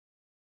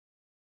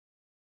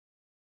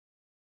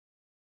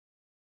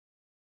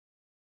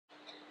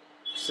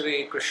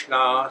Sri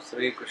Krishna,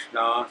 Sri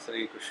Krishna,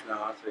 Sri Krishna,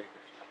 Sri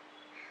Krishna.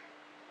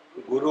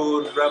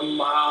 Gurur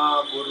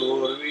Brahma,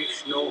 Gurur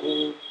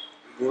Vishnu,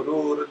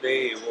 Gurur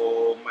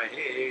Devo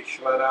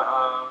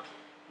Maheshwaraha,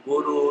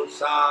 Guru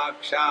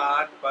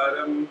Sakshat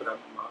Param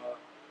Brahma,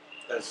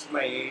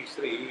 Tasmai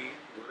Sri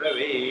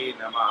Gurave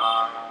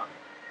Namaha,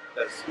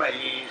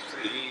 Tasmai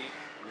Sri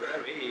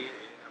Gurave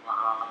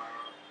Namaha.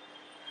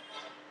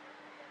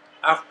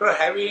 After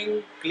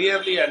having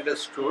clearly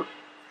understood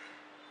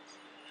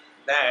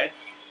that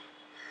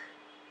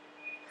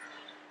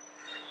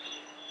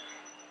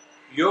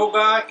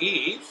yoga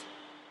is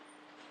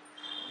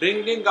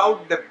bringing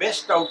out the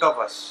best out of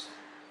us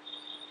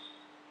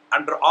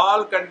under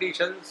all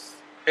conditions,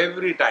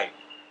 every time.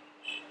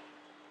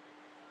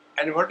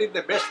 And what is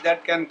the best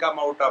that can come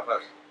out of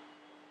us?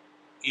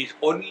 Is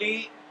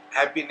only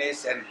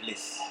happiness and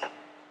bliss.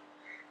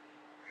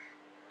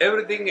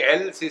 Everything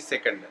else is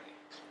secondary.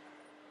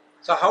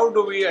 So how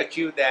do we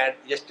achieve that?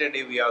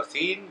 Yesterday we have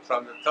seen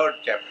from the 3rd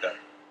chapter.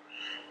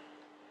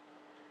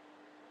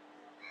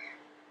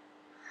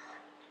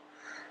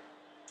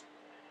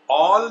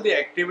 All the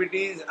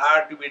activities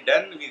are to be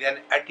done with an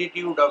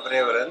attitude of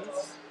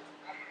reverence.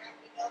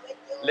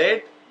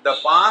 Let the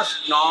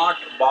past not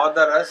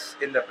bother us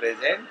in the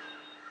present.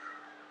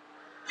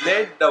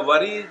 Let the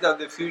worries of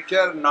the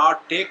future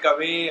not take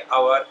away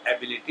our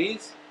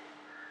abilities.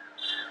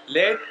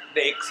 Let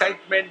the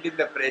excitement in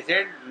the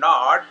present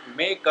not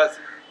make us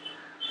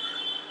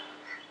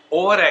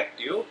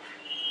overactive.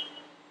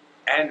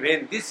 And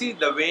when this is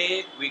the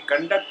way we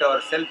conduct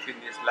ourselves in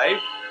this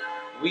life,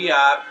 we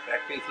are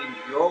practicing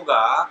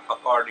yoga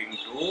according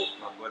to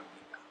Bhagavad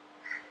Gita.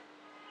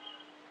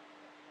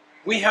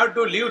 We have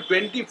to live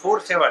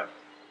 24/7.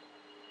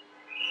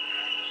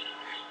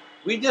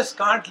 We just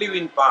can't live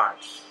in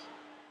parts.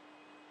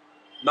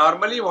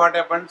 Normally what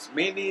happens,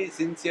 many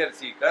sincere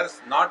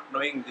seekers not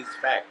knowing this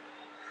fact.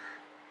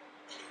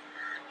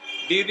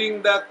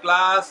 During the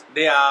class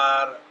they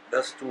are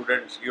the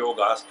students,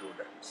 yoga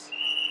students.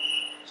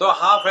 So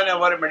half an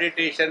hour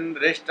meditation,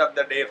 rest of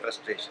the day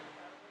frustration.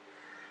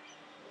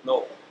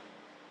 No.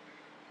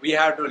 We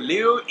have to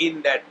live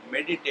in that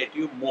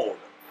meditative mode.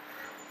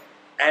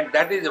 And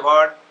that is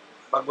what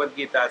Bhagavad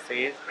Gita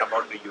says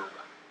about the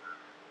yoga.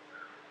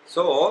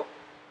 So,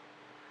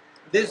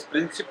 this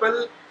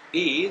principle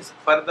is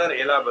further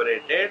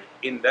elaborated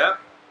in the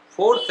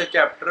 4th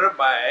chapter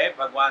by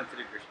Bhagavan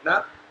Sri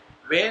Krishna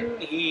when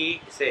he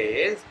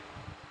says,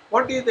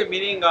 what is the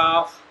meaning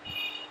of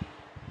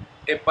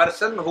a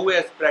person who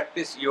has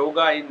practiced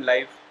yoga in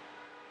life?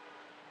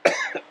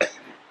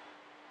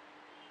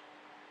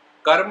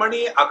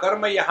 Karmani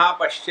akarmayaha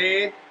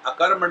paschet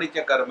akarmani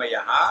cha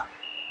karmayaha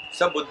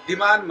sa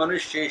buddhiman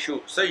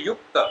manusheshu sa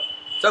yukta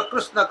sa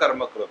krishna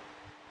karma krut.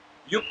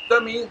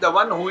 Yukta means the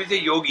one who is a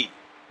yogi.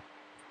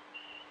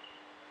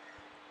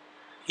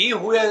 He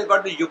who has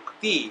got the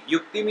yukti.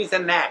 Yukti means a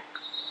knack.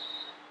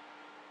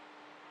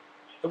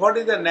 So what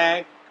is the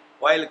knack?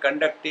 While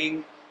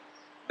conducting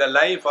the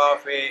life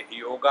of a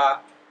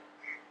yoga,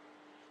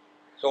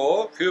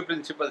 so few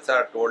principles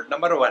are told.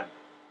 Number 1,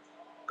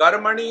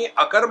 karmani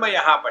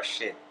akarmayaha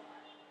paschet.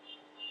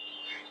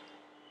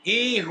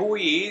 He who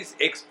is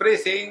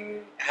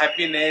expressing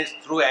happiness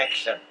through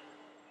action.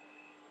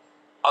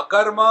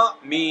 Akarma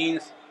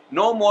means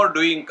no more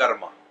doing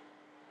karma.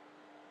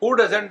 Who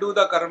doesn't do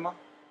the karma?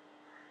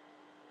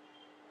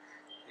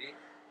 See?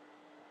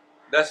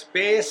 The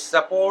space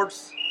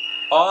supports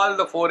all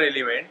the 4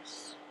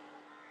 elements,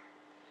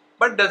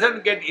 but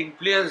doesn't get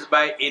influenced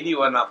by any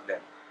one of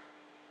them.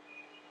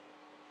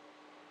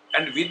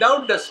 And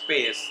without the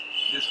space,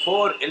 these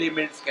 4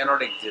 elements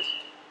cannot exist.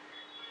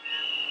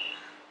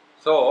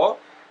 So,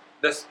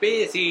 the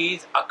space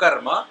is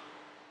akarma,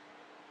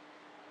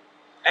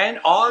 and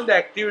all the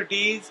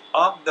activities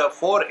of the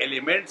 4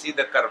 elements is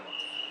the karma.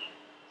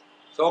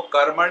 So,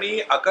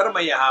 karmani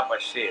akarmayaha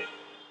paschet.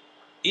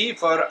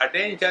 If our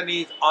attention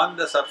is on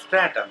the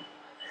substratum,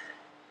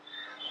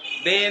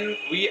 then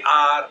we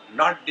are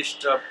not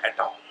disturbed at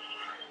all.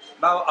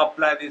 Now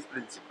apply this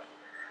principle.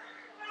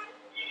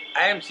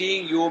 I am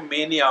seeing you,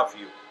 many of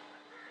you.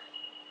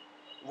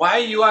 Why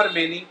you are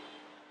many?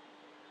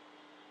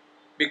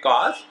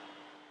 Because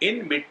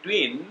in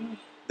between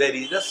there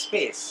is a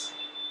space.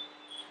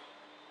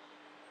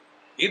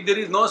 If there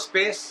is no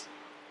space,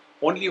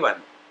 only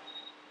one.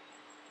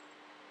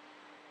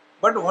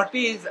 But what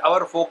is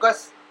our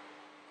focus?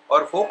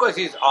 Our focus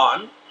is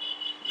on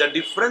the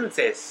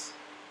differences.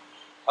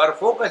 Our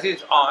focus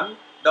is on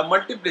the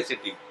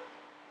multiplicity.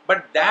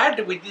 But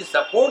that which is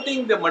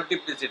supporting the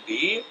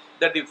multiplicity,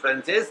 the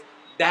differences,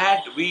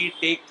 that we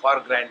take for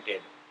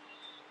granted.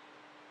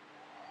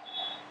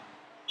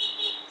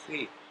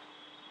 See.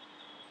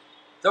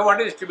 So what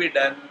is to be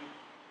done?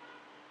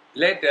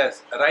 Let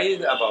us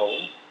rise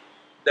above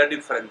the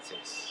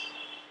differences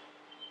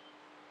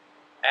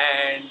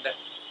and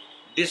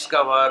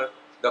discover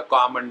the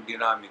common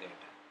denominator.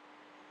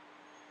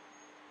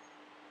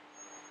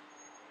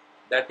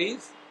 That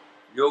is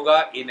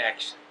yoga in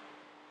action.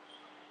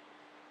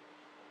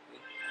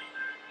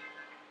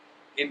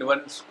 in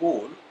one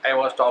school, I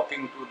was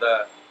talking to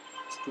the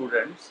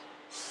students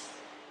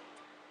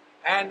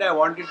and I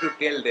wanted to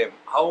tell them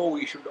how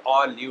we should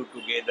all live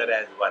together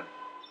as one.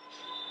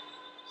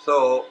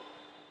 So,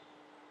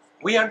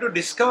 we have to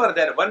discover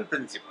that one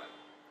principle.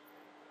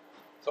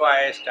 So,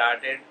 I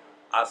started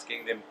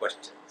asking them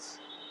questions.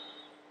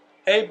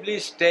 Hey,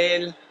 please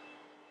tell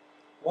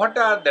what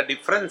are the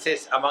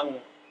differences among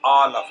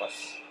all of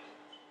us?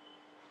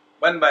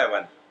 One by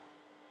one.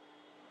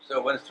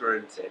 So, one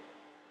student said,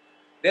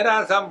 there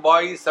are some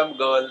boys, some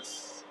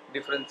girls,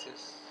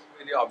 differences,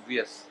 very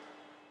obvious.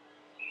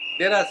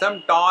 There are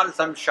some tall,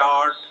 some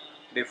short,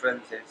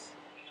 differences.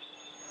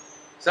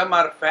 Some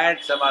are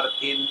fat, some are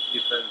thin,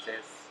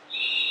 differences.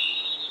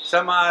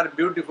 Some are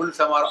beautiful,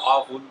 some are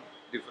awful,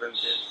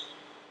 differences.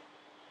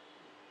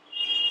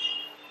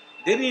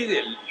 There is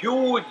a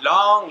huge,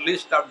 long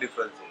list of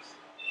differences.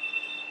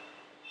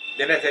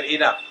 Then I said,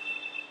 enough.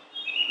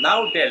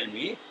 Now tell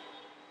me,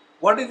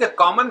 what is the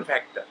common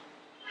factor?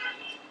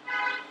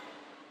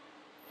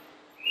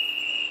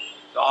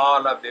 So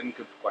all of them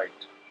kept quiet.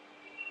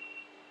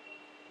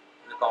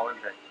 The common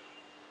factor.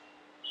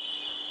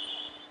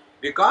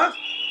 Because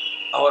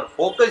our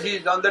focus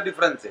is on the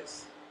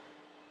differences.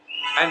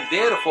 And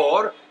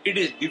therefore, it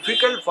is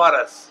difficult for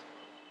us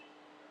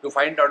to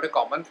find out a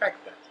common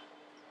factor.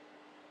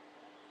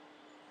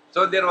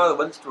 So there was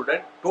one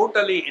student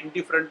totally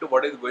indifferent to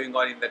what is going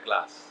on in the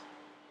class.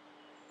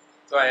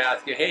 So I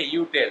asked him, hey,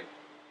 you tell,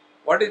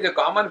 what is the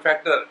common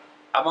factor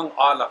among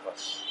all of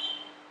us?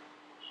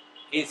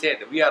 He said,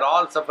 we are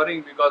all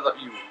suffering because of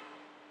you.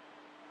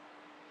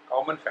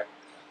 Common factor.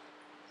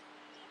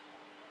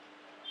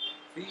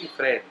 See,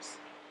 friends,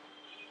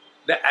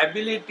 the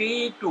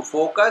ability to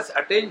focus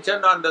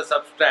attention on the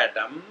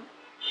substratum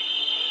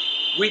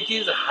which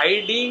is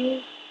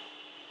hiding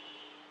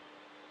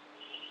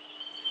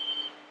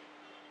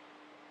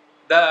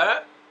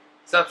the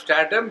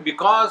substratum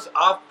because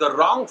of the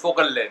wrong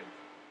focal length.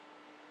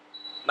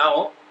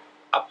 Now,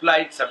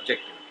 applied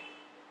subjectively.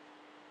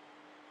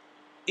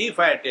 If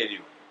I tell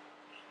you,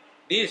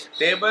 this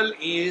table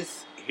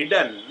is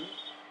hidden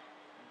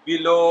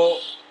below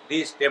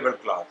this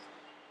tablecloth,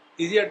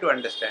 easier to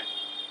understand.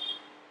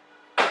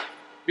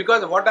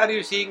 Because what are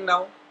you seeing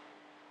now?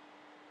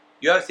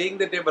 You are seeing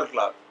the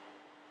tablecloth.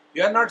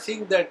 You are not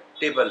seeing the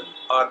table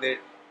or the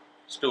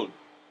stool.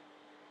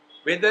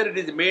 Whether it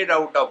is made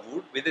out of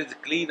wood, whether it is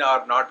clean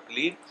or not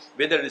clean,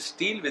 whether it is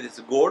steel, whether it is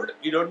gold,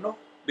 you don't know.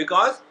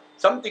 Because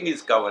something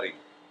is covering.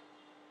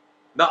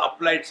 Now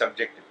applied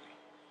subjectively.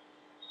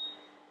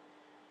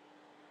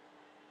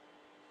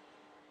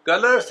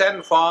 Colors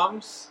and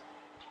forms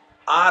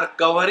are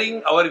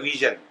covering our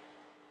vision.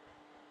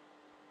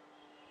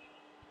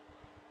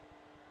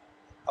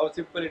 How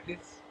simple it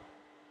is.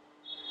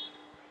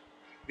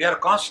 We are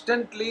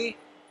constantly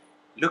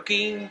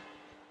looking,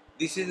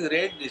 this is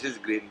red, this is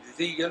green, this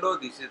is yellow,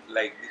 this is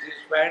light, this is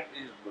fat,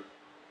 this is good.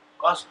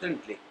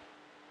 Constantly.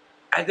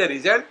 As a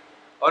result,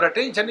 our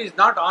attention is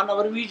not on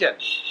our vision.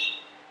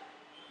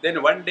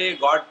 Then one day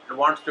God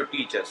wants to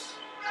teach us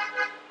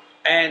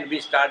and we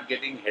start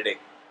getting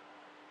headache.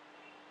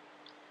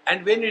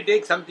 And when we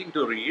take something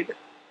to read,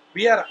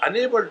 we are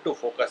unable to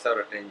focus our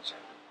attention.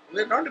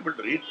 We are not able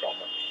to read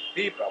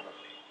properly.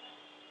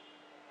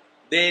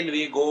 Then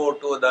we go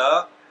to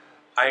the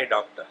eye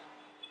doctor.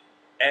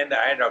 And the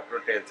eye doctor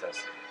tells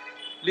us,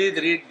 please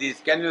read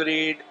this. Can you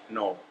read?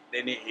 No.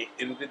 Then he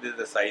increases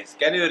the size.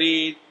 Can you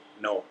read?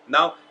 No.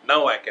 Now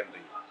I can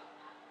read.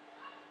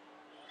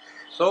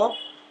 So,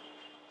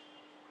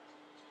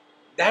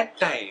 that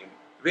time,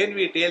 when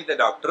we tell the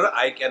doctor,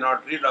 I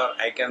cannot read or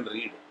I can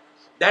read,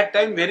 that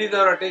time where is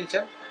our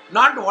attention?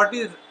 Not what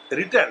is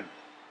written.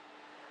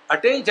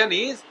 Attention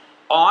is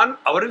on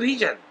our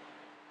vision.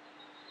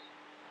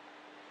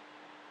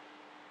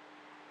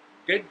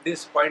 Get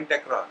this point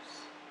across.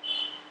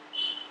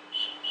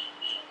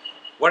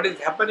 What is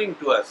happening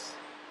to us?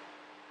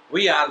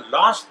 We are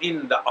lost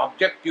in the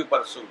objective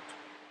pursuit.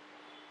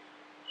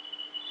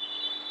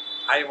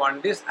 I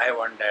want this, I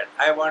want that.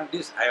 I want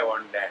this, I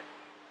want that.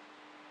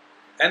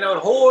 And our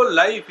whole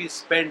life is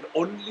spent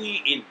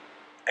only in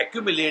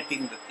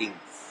accumulating the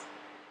things.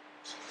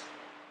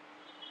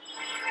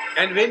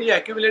 And when you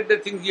accumulate the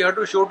things, you have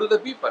to show to the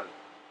people.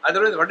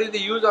 Otherwise, what is the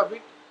use of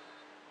it?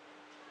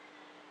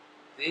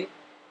 See?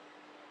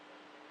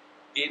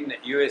 In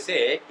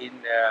USA, in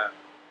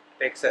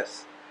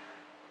Texas,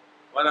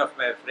 one of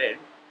my friend,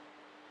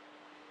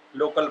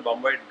 local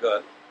Mumbai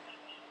girl,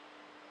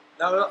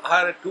 now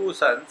her two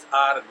sons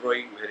are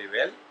growing very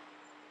well.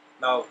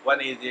 Now one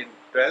is in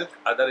 12th,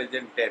 other is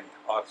in 10th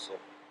or so.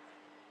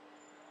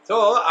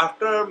 So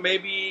after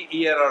maybe a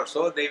year or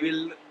so, they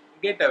will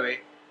get away.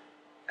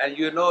 And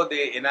you know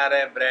the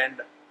INR brand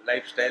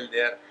lifestyle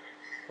there.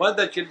 Once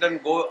the children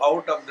go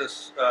out of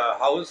this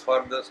house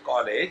for this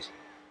college,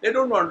 they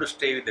don't want to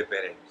stay with the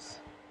parents.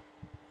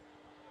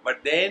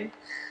 But then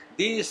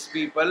these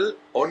people,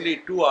 only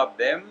two of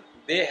them,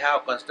 they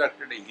have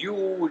constructed a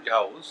huge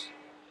house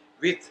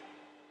with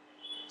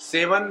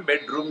 7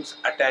 bedrooms,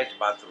 attached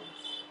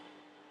bathrooms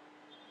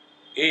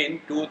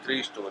in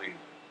 2-3 stories.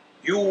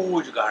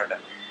 huge garden.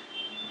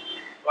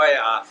 So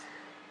I asked,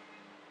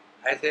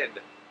 I said,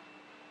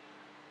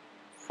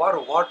 for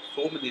what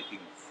so many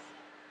things?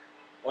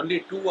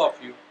 Only two of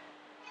you.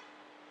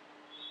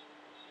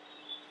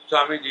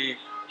 Swamiji,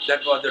 that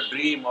was the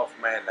dream of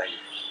my life.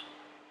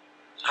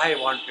 I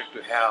wanted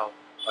to have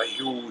a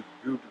huge,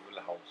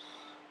 beautiful house.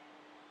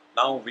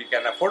 Now we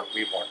can afford,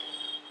 we bought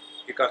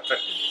it. We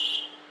constructed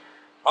it.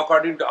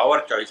 According to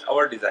our choice,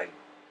 our design.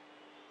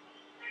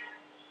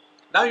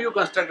 Now you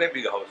construct a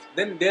big house.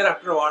 Then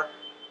thereafter what?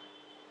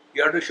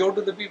 You have to show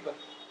to the people.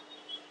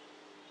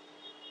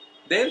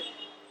 Then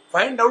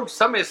find out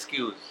some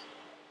excuse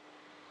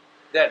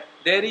that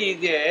there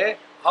is a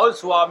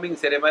housewarming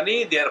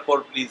ceremony,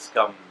 therefore please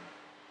come.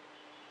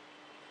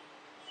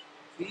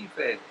 See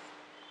friends,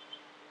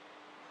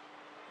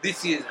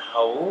 this is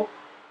how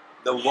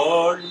the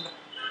world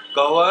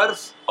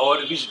covers our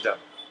wisdom.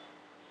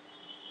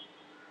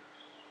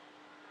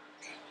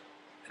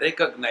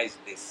 Recognize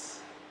this.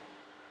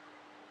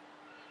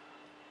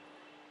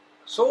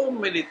 So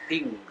many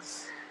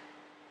things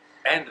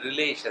and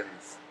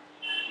relations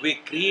we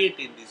create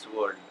in this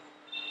world,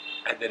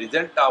 and the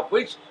result of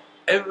which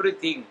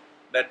everything,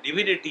 the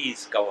divinity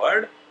is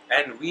covered,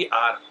 and we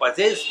are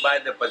possessed by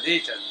the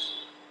possessions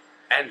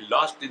and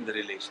lost in the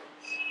relations.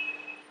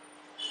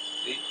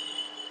 See?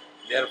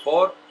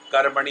 Therefore,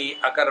 karmani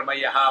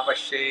akarmayaha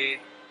pashet,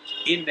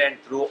 in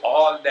and through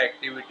all the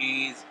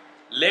activities,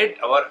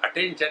 let our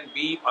attention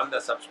be on the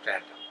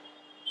substratum.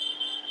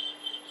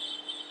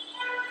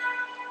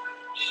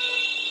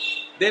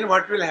 Then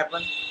what will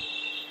happen?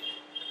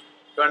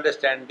 To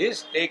understand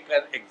this, take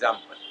an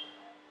example.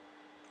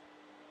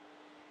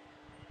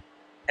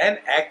 An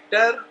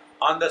actor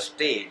on the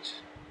stage,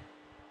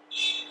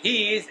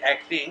 he is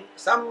acting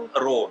some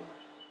role.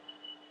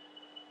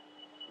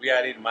 We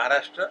are in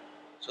Maharashtra,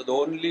 so the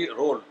only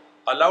role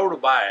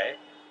allowed by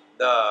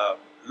the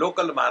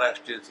local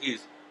Maharashtrians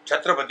is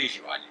Chhatrapati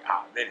Shivaji.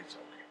 Then it's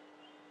okay.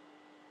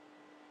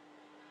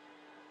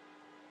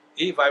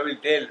 If I will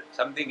tell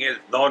something else,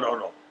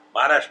 no,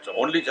 Maharashtra,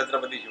 only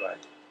Chhatrapati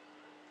Shivaji.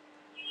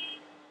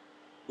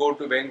 Go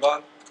to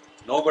Bengal,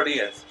 nobody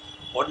else,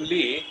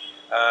 only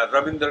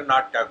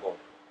Rabindranath Tagore.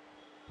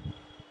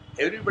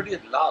 Everybody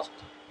is lost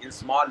in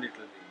small little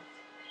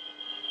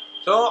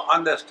things. So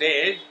on the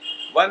stage,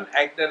 one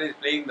actor is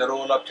playing the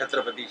role of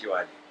Chhatrapati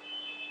Shivaji.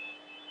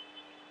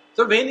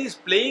 So when he is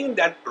playing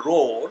that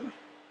role,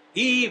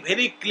 he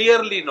very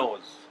clearly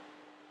knows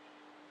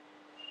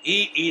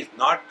he is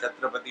not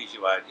Chhatrapati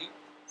Shivaji.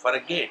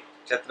 Forget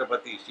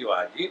Chhatrapati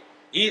Shivaji.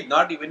 He is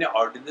not even an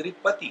ordinary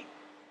pati.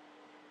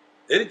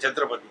 There is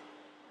Chhatrapati.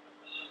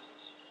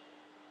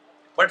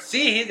 But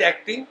see, he is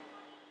acting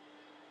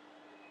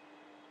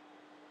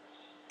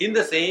in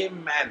the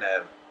same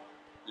manner.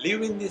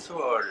 Live in this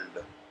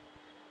world.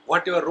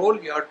 Whatever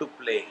role you have to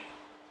play.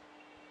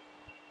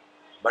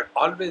 But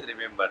always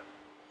remember,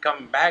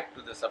 come back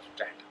to the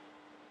substratum.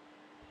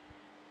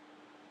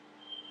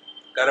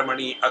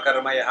 Karmani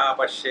akarmayaha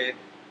pashet.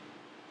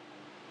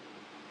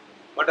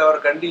 But our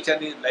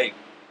condition is like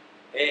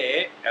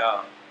a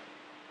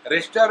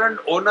restaurant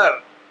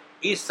owner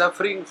is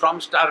suffering from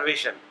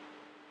starvation.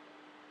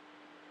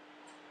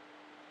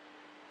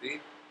 See?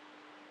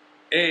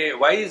 A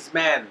wise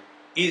man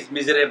is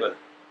miserable.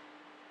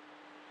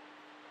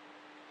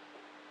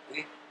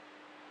 See?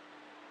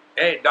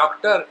 A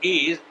doctor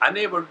is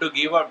unable to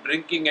give up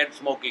drinking and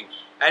smoking,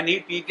 and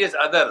he teaches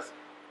others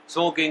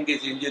smoking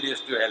is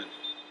injurious to health.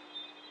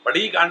 But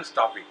he can't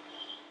stop it.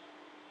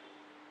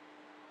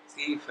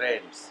 See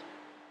friends,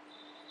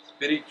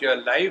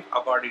 spiritual life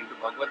according to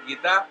Bhagavad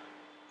Gita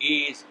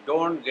is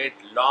don't get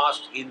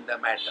lost in the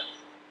matter.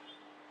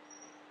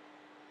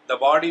 The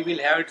body will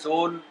have its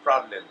own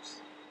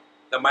problems.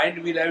 The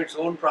mind will have its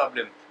own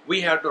problems.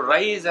 We have to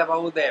rise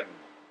above them.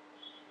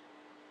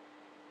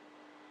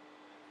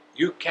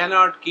 You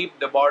cannot keep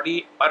the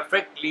body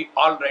perfectly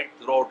alright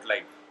throughout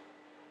life.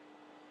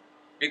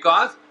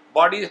 Because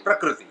body is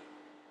Prakriti.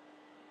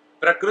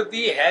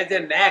 Prakriti has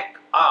a knack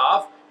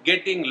of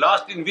getting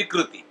lost in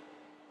Vikruti.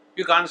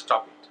 You can't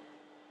stop it.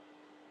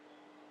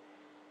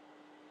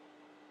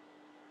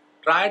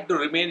 Try to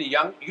remain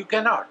young, you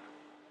cannot.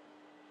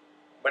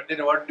 But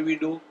then what do?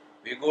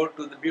 We go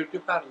to the beauty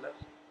parlor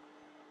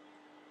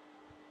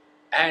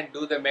and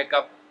do the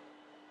makeup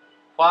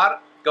for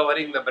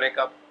covering the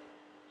breakup.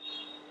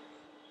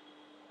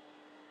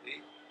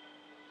 See?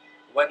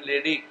 One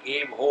lady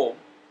came home,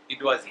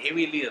 it was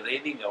heavily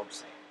raining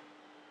outside.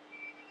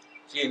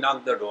 She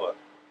knocked the door.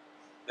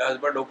 The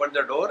husband opened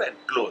the door and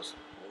closed.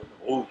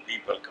 Oh,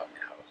 people come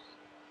in the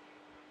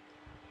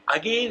house.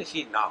 Again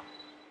she knocked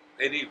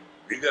very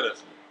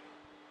vigorously.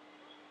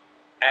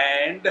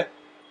 And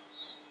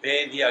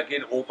when he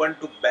again opened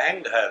to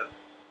bang her,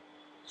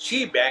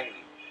 she banged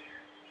him.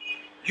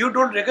 You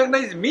don't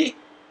recognize me?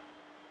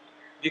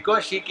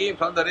 Because she came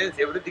from the rains,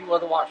 everything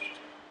was washed.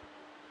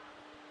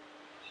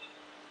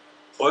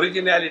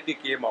 Originality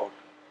came out.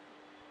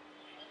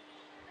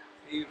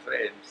 See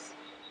friends,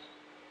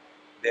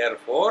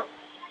 therefore,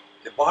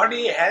 the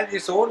body has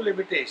its own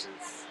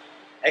limitations.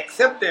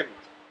 Accept them.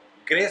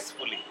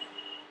 gracefully,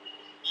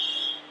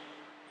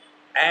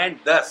 and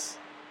thus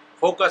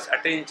focus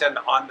attention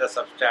on the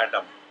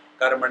substratum.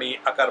 Karmani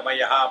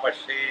akarmayaha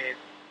pashet,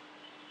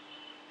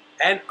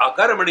 and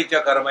akarmani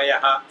cha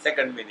karmayaha,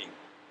 second meaning.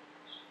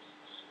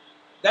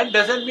 That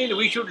doesn't mean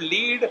we should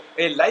lead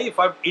a life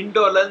of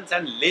indolence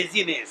and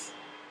laziness.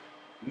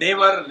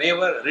 Never,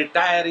 never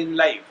retire in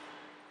life.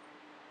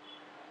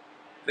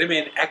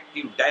 Remain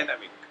active,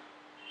 dynamic.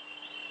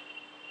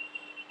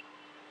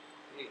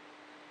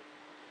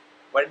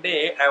 One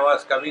day I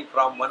was coming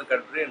from one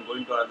country and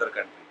going to another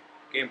country.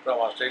 Came from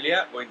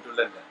Australia, going to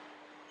London.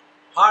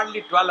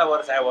 Hardly 12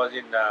 hours I was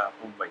in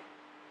Mumbai.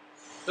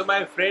 So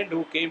my friend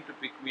who came to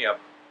pick me up,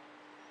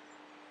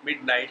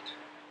 midnight,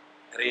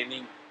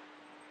 raining,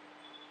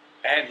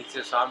 and he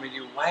says,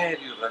 Swamiji, why are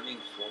you running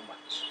so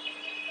much?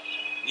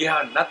 You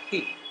have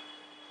nothing.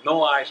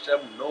 No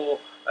ashram, no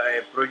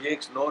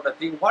projects, no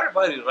nothing. What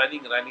are you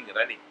running?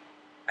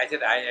 I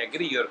said, I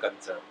agree your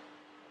concern.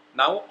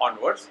 Now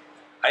onwards,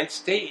 I'll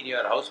stay in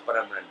your house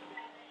permanently.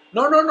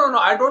 No,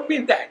 I don't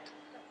mean that.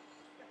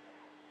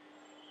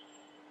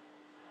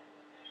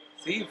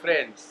 See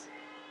friends,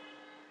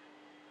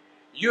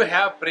 you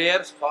have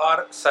prayers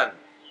for sun.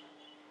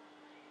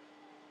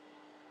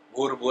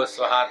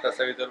 Bhurbhuvasvaha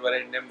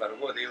tasaviturvarenyam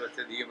bhargo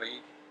devasya dhimahi.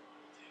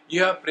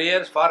 You have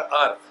prayers for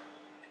earth.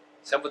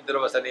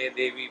 Samudravasane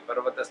Devi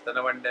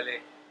Parvatastana Mandale.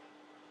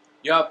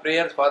 You have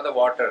prayers for the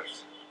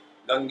waters.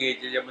 Gange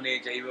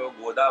Jamune Chaiva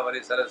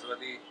Godavari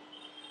Saraswati.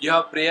 You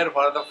have prayer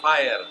for the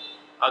fire.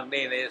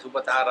 Agnene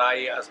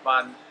Supatharai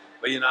Asman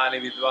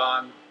Vajinani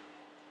Vidwan.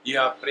 You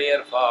have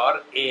prayer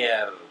for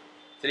air.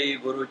 Sri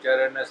Guru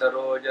Charana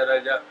Saroja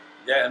Raja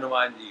Jai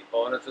Hanumanji.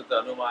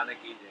 Pavanasutta Hanumana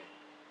Ki Jai.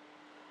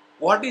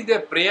 What is the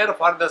prayer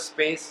for the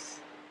space?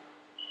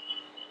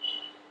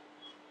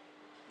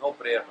 No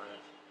prayer for it.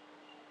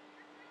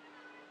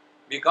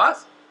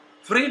 Because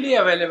freely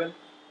available.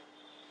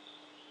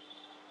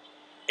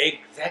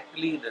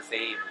 Exactly the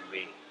same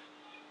way.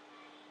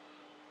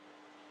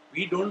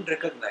 We don't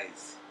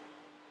recognize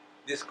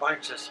this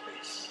conscious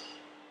space.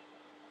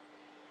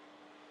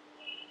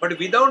 But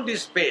without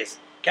this space,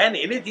 can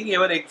anything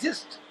ever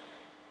exist?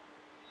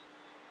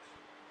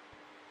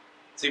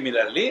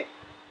 Similarly,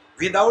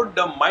 without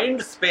the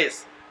mind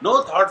space,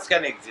 no thoughts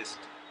can exist.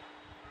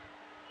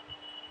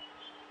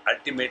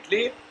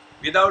 Ultimately,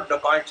 without the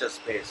conscious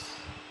space,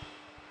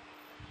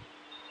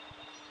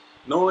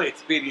 no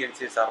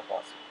experiences are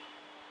possible.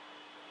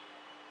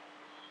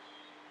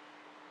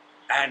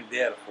 And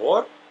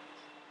therefore,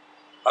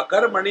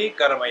 akarmani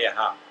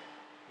karmayaha.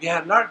 We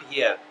are not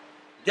here.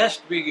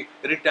 Just we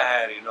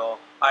retire,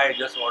 I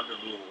just want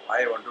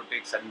to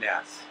take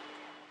sannyas.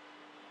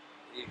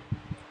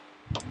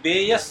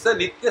 Deyasya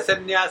nitya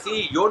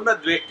sannyasi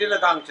yona dveshtina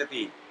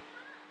kankshati.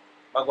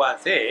 Bhagavad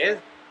says,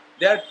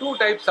 there are two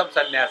types of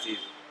sannyasis.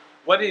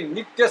 One is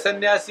nitya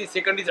sannyasi,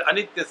 second is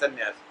anitya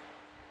sannyasi.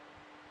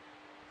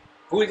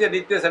 Who is a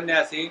nitya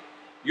sannyasi?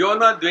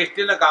 Yona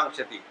dveshtina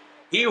kankshati.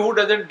 He who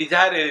doesn't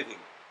desire anything.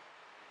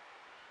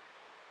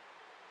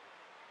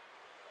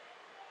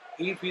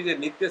 If he is a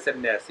nitya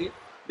sannyasi,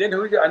 then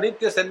who is a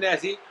anitya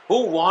sannyasi?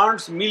 Who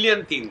wants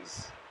million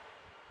things.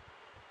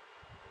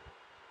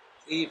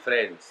 See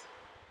friends,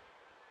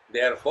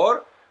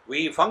 therefore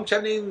we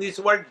function in this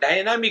world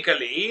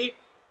dynamically,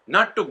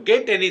 not to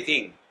get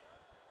anything,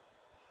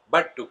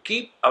 but to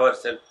keep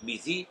ourselves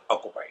busy,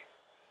 occupied.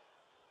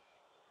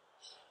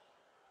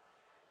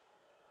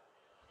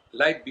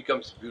 Life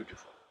becomes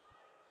beautiful.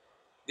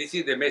 This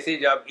is the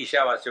message of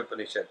Ishavasya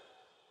Upanishad.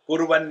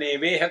 Kurvanne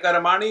veha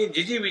karmani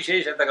jiji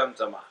visheshatagam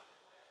sama.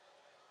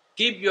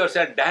 Keep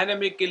yourself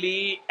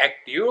dynamically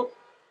active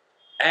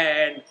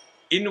and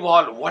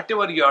involve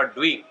whatever you are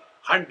doing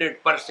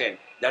 100%.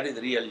 That is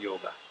real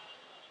yoga.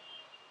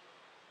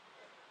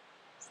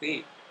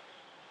 See,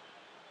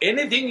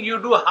 anything you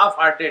do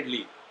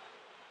half-heartedly,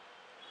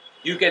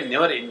 you can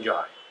never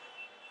enjoy.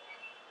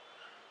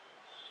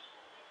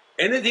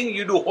 Anything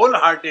you do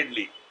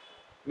wholeheartedly,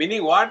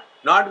 meaning what?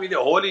 Not with a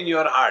hole in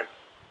your heart,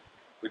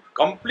 with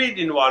complete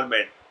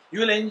involvement,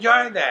 you will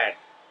enjoy that.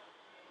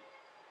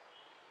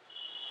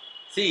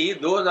 See,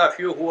 those of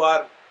you who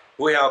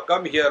have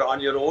come here on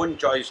your own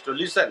choice to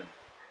listen,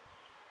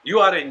 you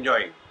are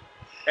enjoying.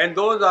 And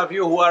those of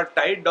you who are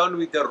tied down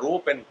with a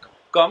rope and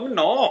come,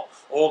 no,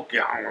 okay,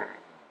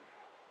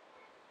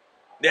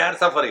 they are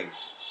suffering.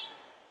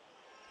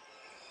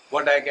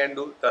 What I can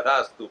do?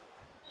 Tathastu.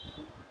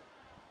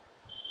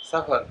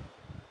 Suffer.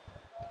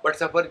 But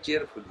suffer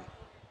cheerfully.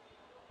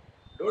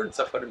 Don't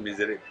suffer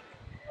miserably.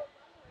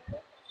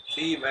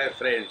 See, my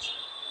friends.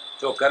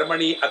 So,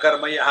 karmani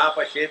akarmayaha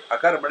pashet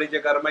akarmani ja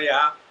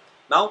karmayaha.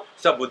 Now,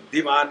 sa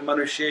buddhiman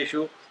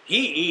manusheshu.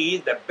 He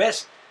is the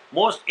best,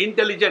 most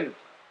intelligent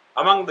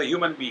among the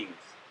human beings.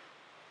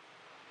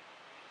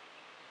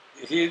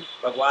 This is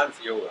Bhagwan's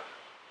yoga.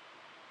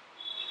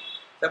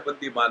 Sa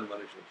buddhiman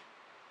manusheshu.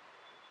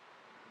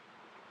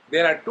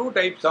 There are two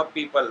types of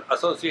people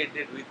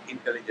associated with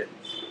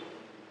intelligence.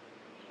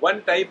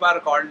 One type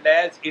are called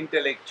as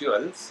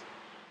intellectuals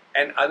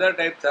and other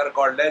types are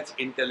called as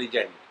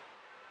intelligent.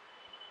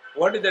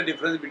 What is the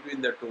difference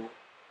between the two?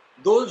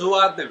 Those who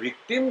are the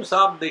victims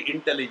of the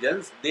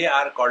intelligence, they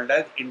are called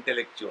as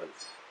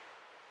intellectuals.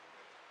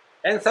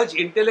 And such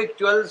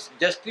intellectuals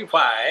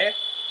justify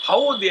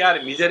how they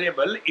are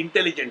miserable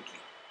intelligently.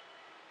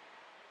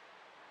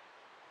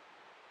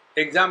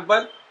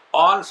 Example,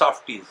 all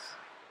softies.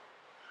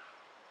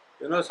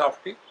 You know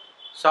softie?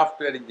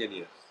 Software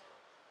engineers.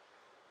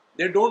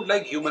 They don't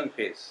like human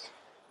face.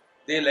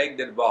 They like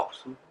their box.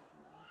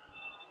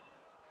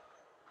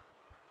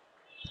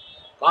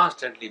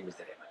 Constantly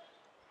miserable.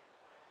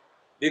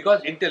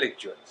 Because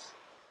intellectuals.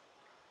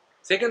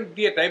 Second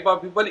type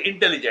of people,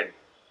 intelligent.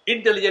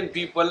 Intelligent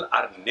people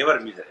are never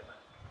miserable.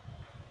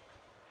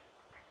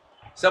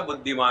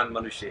 Sabuddhiman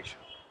manusheshu.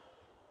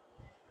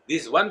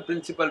 This one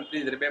principle,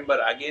 please remember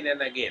again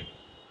and again.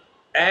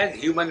 As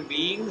human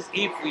beings,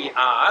 if we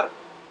are,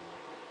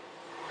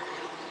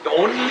 the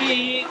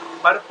only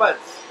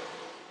purpose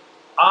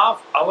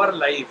of our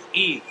life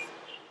is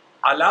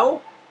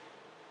allow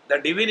the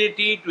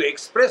divinity to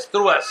express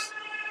through us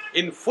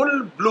in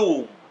full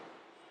bloom.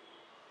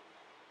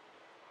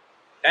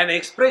 An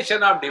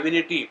expression of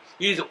divinity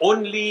is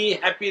only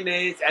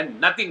happiness and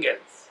nothing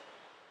else.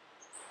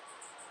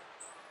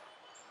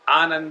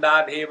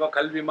 Anandadeva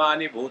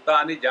kalvimani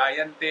bhutani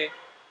jayante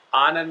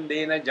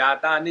anandena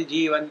jatani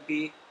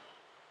jivanti.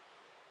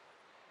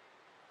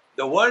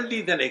 The world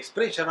is an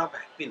expression of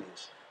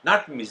happiness,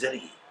 not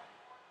misery.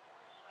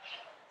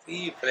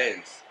 See,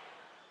 friends,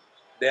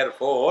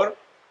 therefore,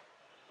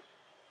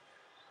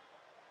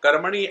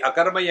 कर्मणि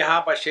अकर्म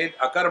यहाँ पश्येत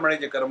अकर्मणि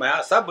च कर्म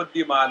यहाँ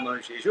सबुद्धिमान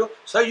मनुष्येषु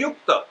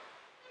सयुक्त.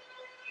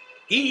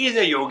 He is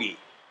a yogi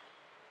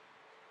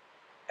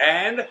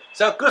and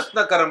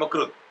sakrishna karma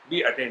krut.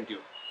 Be attentive.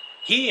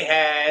 He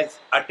has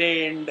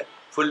attained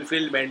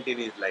fulfillment in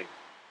his life.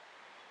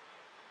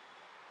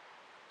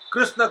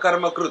 Krishna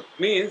karma krut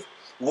means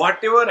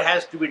whatever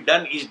has to be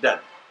done is done.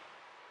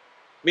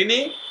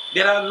 Meaning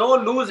there are no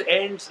loose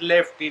ends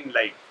left in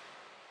life.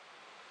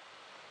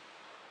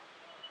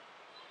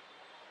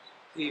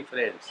 See,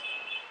 friends,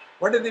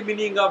 what is the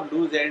meaning of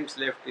loose ends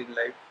left in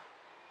life?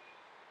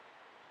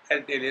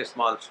 I'll tell you a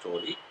small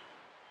story.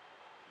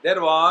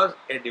 There was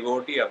a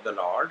devotee of the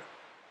Lord,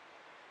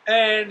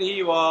 and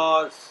he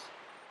was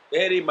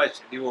very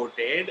much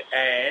devoted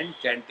and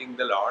chanting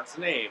the Lord's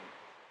name.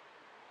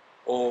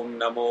 Om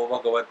Namo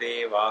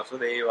Bhagavate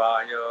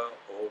Vasudevaya.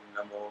 Om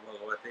Namo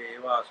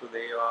Bhagavate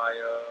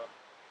Vasudevaya.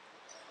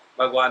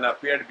 Bhagwan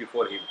appeared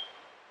before him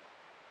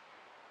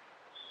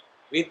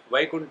with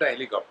Vaikuntha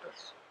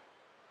helicopters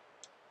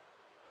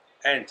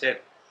and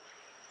said,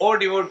 "Oh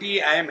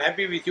devotee, I am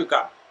happy with you,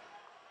 come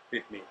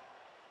with me."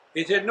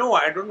 He said, "No,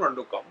 I don't want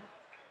to come.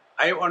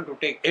 I want to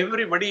take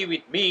everybody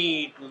with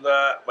me to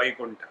the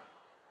Vaikuntha."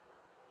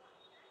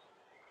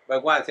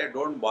 Bhagwan said,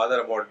 "Don't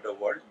bother about the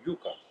world, you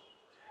come."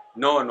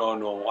 No,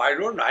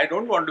 I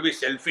don't want to be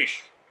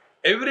selfish.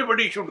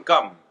 Everybody should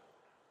come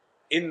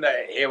in the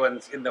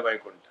heavens, in the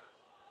Vaikuntha.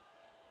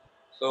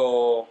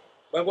 So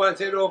Bhagwan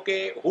said,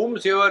 "Okay,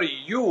 whomsoever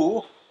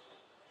you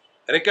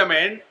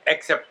recommend,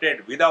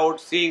 accepted without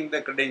seeing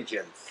the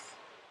credentials.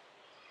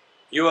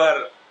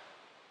 Your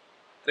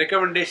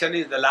recommendation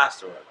is the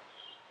last word."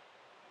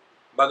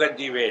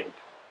 Bhagatji went.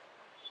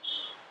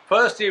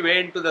 First he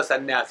went to the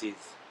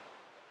sannyasis.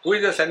 Who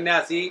is the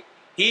sannyasi?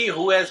 He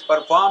who has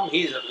performed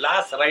his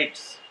last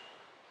rites.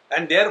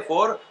 And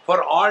therefore,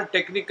 for all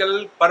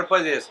technical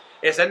purposes,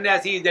 a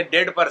sannyasi is a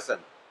dead person.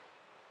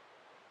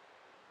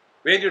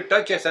 When you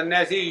touch a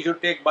sannyasi, you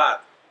should take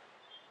bath.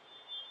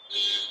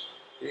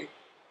 See?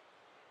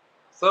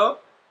 So,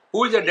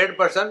 who is a dead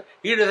person?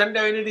 He doesn't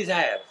have any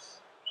desires.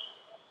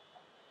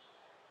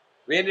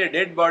 When a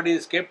dead body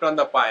is kept on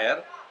the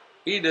fire,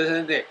 he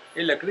doesn't say,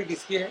 "Ye lakdi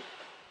kiski hai?"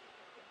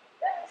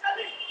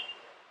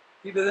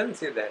 He doesn't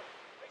say that.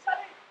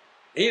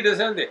 He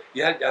doesn't say,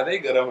 "Yaar zyada hi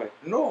garam hai."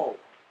 No,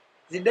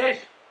 he's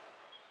dead.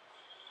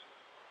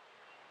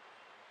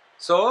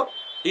 So,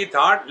 he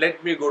thought,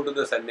 let me go to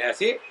the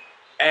sannyasi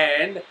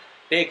and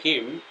take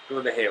him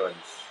to the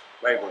heavens.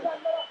 Vaikuntha.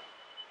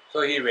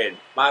 So he went.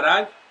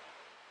 "Maharaj,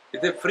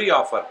 it's a free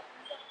offer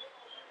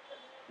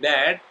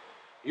that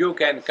you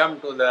can come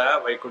to the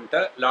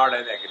Vaikuntha. Lord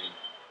has agreed."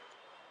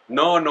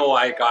 No,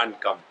 I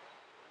can't come.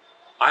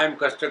 I am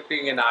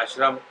constructing an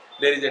ashram.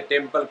 There is a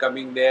temple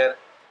coming there,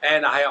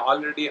 and I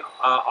already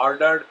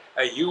ordered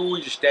a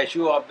huge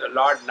statue of the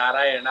Lord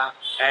Narayana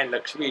and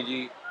Lakshmi ji,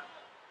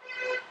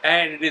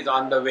 and it is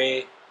on the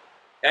way,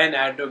 and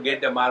I have to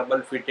get the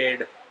marble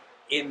fitted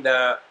in the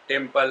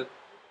temple.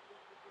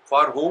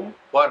 For whom?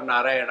 For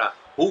Narayana,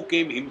 who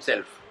came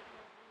himself.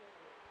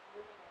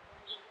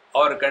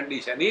 Our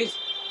condition is,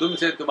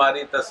 तुमसे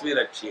तुम्हारी तस्वीर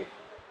अच्छी है.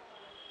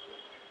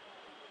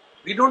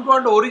 We don't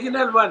want the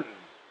original one.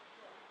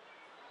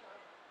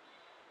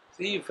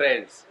 See,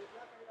 friends.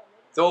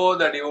 So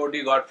the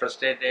devotee got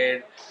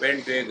frustrated,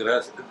 went to a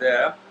grahastha,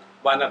 the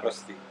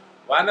Vanaprasthi.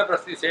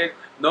 Vanaprasthi said,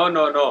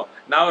 No.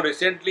 Now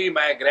recently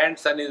my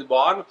grandson is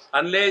born.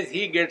 Unless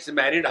he gets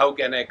married, how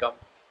can I come?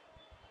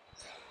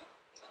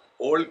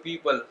 Old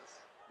people,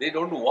 they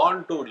don't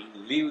want to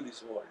leave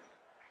this world.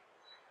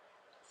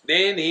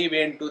 Then he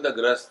went to the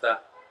Grahastha.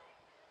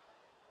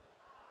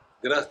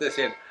 Grahastha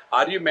said,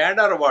 "Are you mad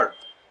or what?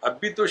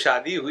 Abhi to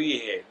shadi hui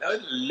hai. Now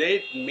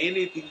let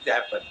many things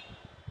happen."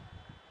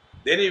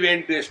 Then he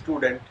went to a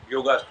student,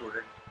 yoga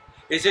student.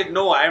 He said,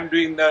 "No, I am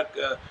doing the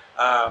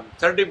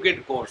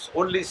certificate course.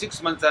 Only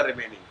 6 months are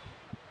remaining."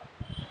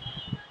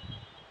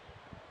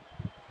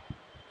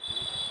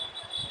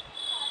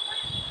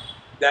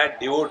 That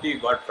devotee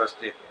got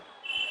frustrated.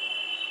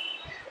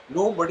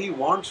 Nobody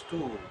wants to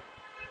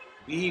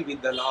be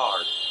with the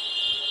Lord.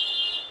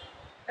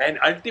 And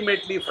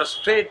ultimately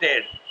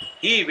frustrated,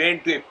 he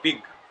went to a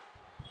pig.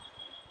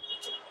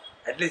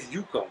 At least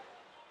you come.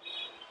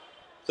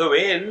 So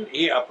when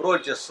he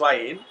approached a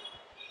swine,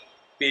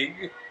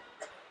 pig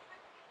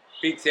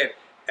said,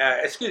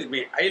 "Excuse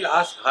me, I'll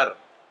ask her."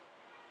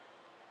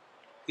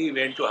 He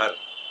went to her.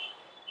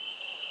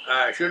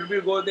 "Should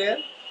we go there?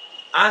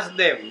 Ask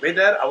them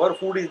whether our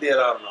food is there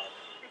or not."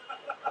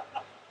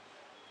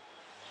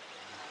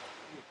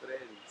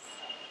 Friends,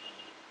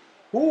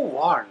 who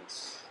wants?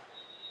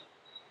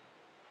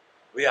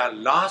 We are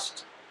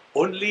lost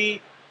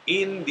only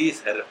in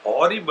this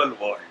horrible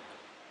world.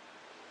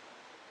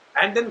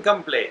 And then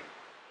complain.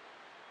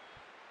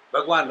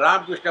 Bhagwan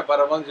Ramakrishna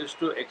Paramahansa used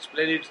to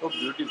explain it so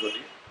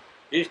beautifully.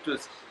 He used to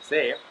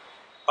say,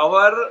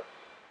 our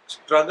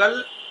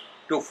struggle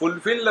to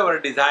fulfill our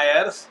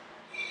desires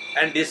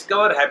and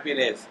discover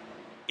happiness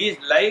is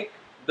like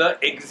the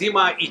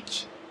eczema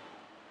itch.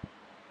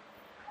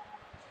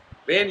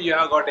 When you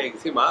have got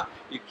eczema,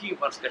 you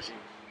keep on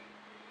scratching.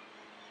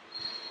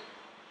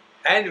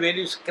 And when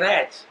you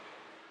scratch,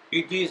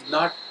 it is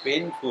not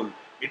painful,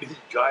 it is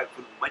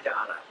joyful. Maja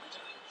aa raha hai.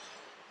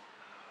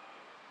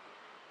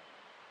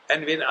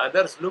 And when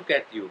others look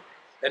at you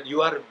and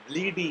you are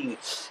bleeding,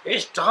 "Hey,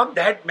 stop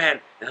that,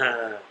 man."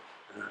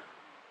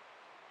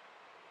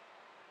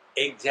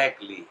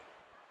 Exactly.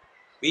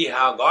 We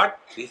have got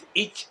this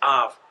itch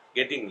of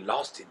getting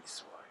lost in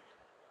this world.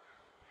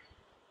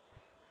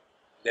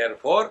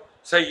 Therefore,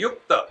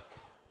 Sayukta,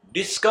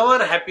 discover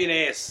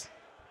happiness,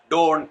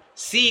 don't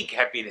seek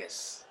happiness.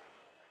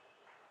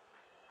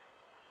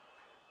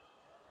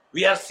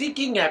 We are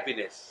seeking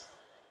happiness.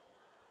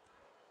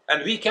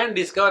 And we can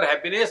discover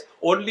happiness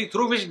only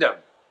through wisdom.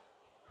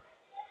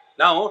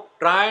 Now,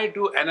 try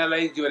to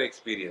analyze your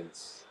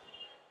experience.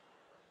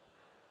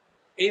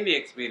 Any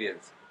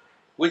experience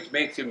which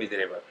makes you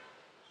miserable.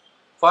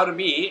 For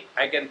me,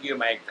 I can give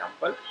my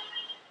example.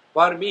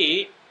 For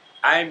me,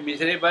 I am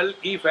miserable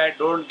if I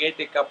don't get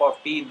a cup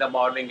of tea in the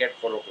morning at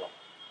 4 o'clock.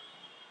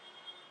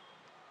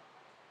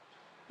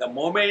 The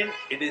moment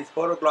it is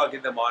 4 o'clock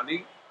in the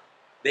morning,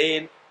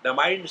 then the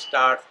mind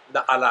starts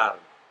the alarm.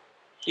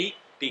 Tea,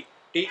 tea,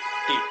 tea,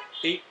 tea,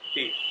 tea,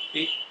 tea,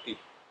 tea, tea.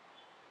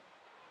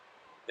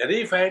 Then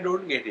if I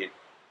don't get it,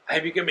 I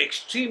become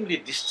extremely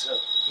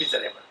disturbed,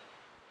 miserable.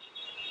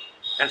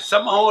 And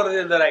somehow or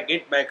other I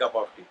get my cup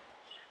of tea.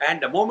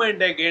 And the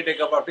moment I get a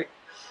cup of tea,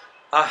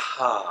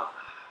 aha,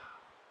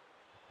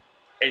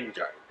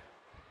 enjoyed.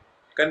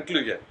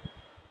 Conclusion.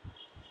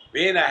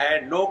 When I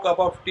had no cup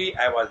of tea,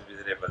 I was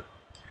miserable.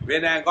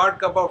 When I got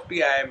cup of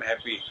tea, I am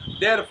happy.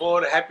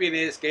 Therefore,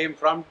 happiness came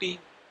from tea.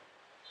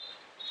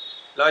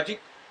 Logic.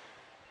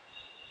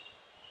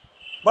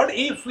 But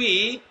if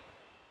we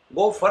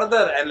go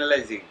further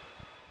analyzing,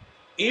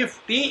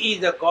 if tea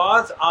is the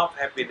cause of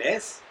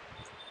happiness,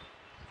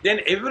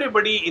 then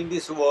everybody in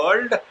this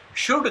world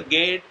should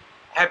get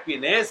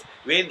happiness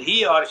when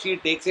he or she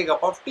takes a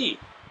cup of tea.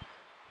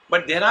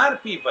 But there are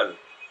people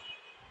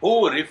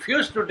who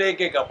refuse to take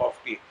a cup of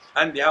tea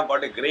and they have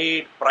got a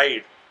great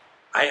pride.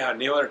 I have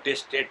never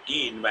tasted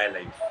tea in my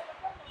life.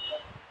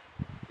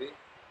 See?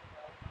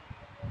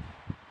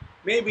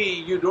 Maybe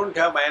you don't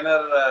have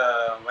minor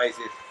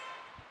vices.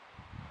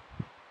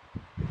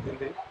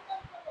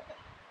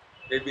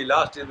 Maybe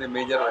lost in the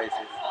major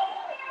vices.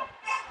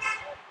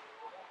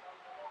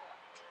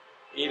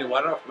 In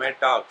one of my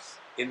talks,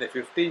 in the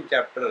 15th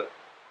chapter,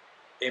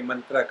 a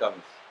mantra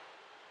comes.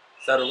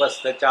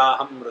 Sarvasya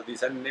chaham rudhi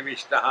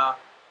sannivishtaha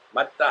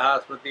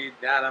mattaha smriti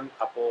jnanam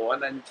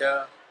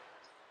apovanancha.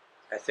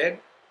 I said,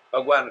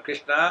 Bhagwan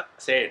Krishna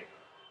said,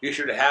 you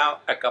should have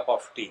a cup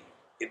of tea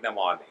in the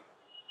morning.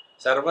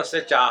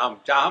 Sarvasya chaham.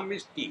 Chaham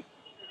is tea.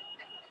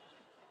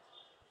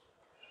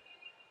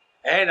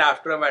 And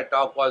after my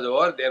talk was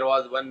over, there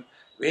was one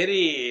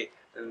very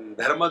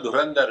dharma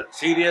dhurandhar,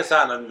 serious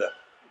Ananda.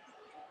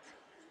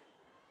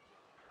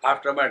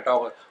 After my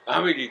talk,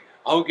 Swamiji,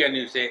 how can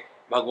you say,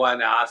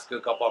 Bhagwan ask a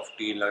cup of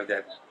tea like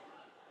that?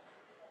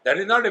 That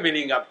is not the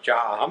meaning of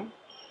chaham.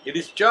 It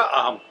is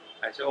cha-aham.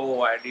 I said,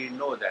 oh, I didn't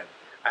know that.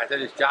 I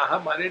said, it's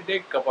chaham, I didn't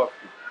take a cup of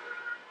tea.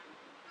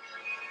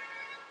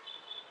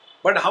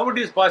 But how it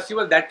is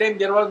possible? That time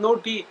there was no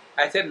tea.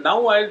 I said,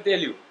 now I will tell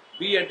you.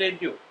 Be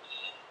attentive.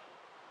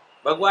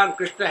 Bhagwan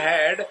Krishna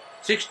had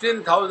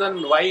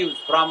 16,000 wives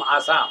from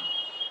Assam.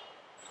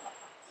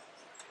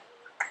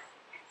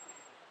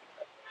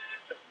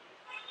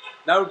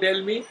 Now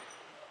tell me,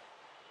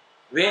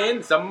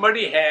 when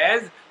somebody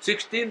has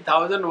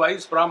 16,000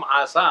 wives from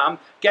Assam,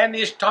 can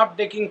he stop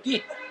taking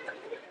tea?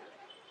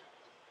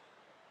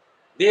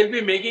 They'll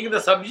be making the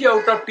sabji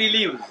out of tea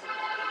leaves.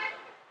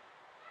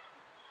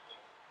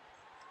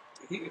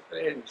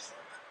 Friends,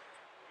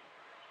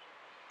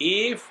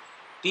 if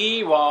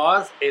tea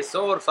was a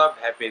source of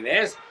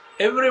happiness,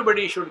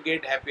 everybody should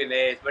get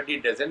happiness, but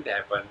it doesn't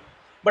happen.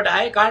 But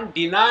I can't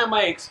deny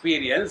my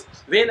experience.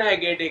 When I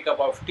get a cup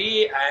of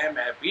tea, I am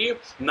happy.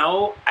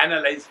 Now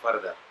analyze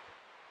further.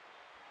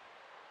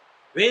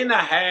 When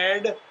I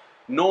had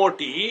no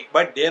tea,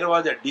 but there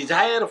was a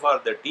desire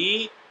for the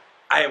tea,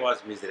 I was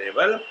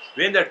miserable.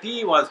 When the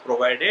tea was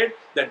provided,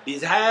 the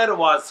desire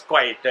was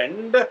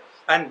quietened,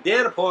 and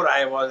therefore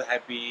I was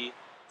happy.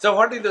 So,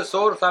 what is the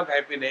source of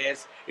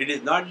happiness? It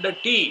is not the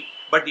tea,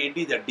 but it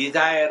is a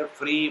desire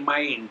free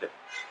mind.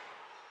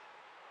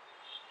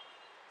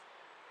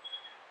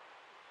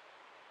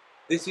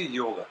 This is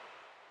yoga.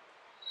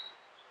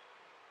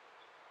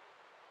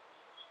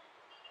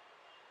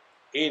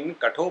 In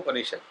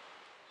Kathopanishad,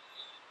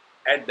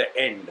 at the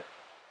end,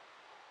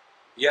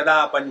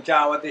 यदा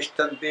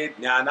पंचावतिष्ठन्ते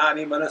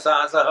ज्ञानानि मनसा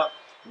सह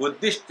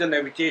बुद्धिश्च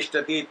न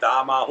विचेष्टति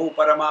तामाहु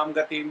परमां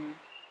गतिम.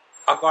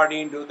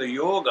 According to the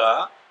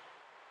yoga,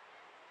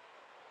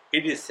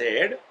 it is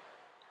said,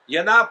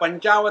 yada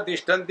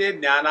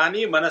panchavatishthante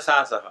jnanani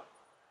manasa saha.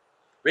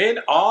 When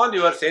all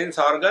your sense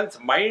organs,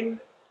 mind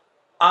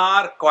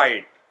are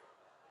quiet,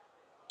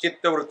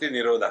 chitta vritti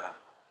nirodha,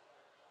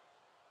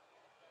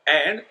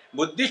 and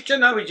buddhishcha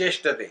na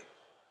vicheshtate.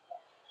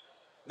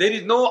 There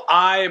is no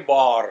I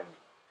born.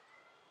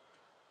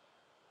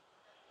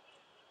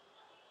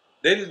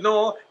 There is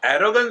no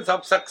arrogance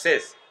of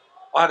success,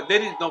 or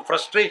there is no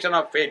frustration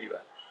of failure.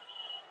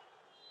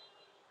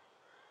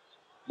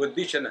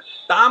 Buddhishana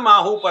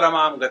tamahu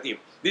paramam gatim.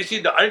 This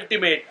is the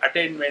ultimate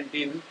attainment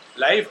in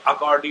life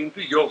according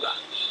to yoga.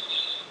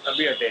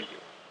 Be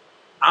attentive.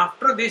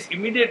 After this,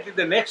 immediately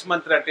the next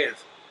mantra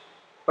tells,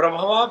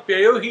 Prabhava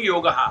pyayohi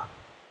yogaha.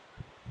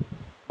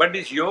 But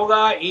this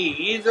yoga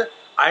is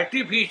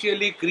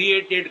artificially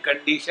created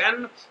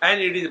condition, and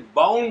it is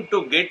bound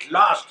to get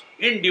lost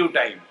in due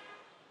time.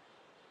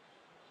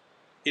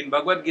 In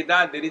Bhagavad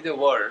Gita, there is a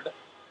word,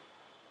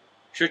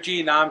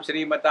 Shuchi nam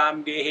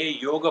Srimatam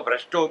gehe yoga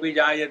bhrashto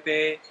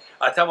vijayate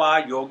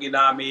athava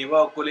yoginam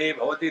eva kule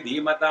bhavati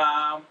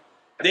dhimatam.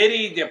 There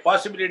is a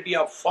possibility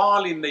of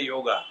fall in the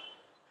yoga.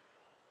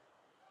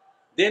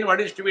 Then what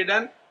is to be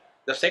done?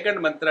 The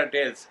second mantra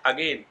tells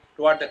again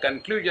toward the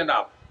conclusion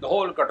of the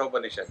whole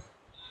Kathopanishad.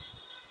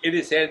 It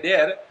is said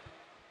there,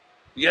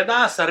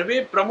 Yada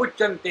sarve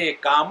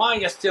pramuchante kama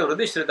yasya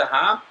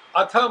hridishritaha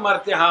atha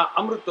martyaha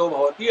amruto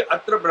bhavati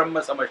atra brahma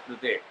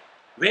samashnute.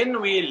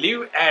 When we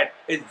live at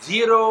a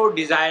zero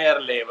desire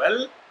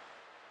level,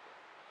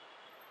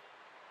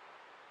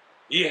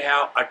 we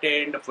have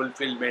attained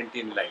fulfillment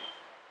in life.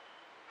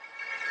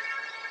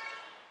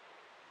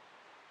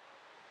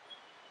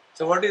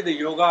 So what is the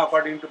yoga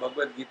according to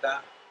Bhagavad Gita?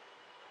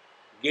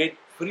 Get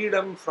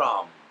freedom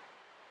from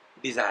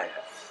desires.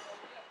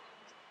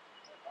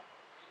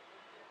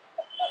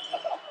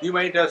 You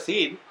might have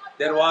seen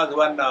there was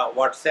one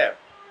WhatsApp.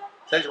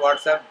 Such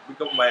WhatsApp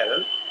become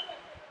viral.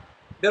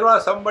 There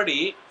was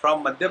somebody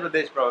from Madhya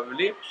Pradesh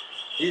probably.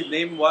 His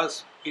name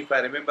was, if I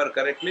remember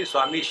correctly,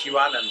 Swami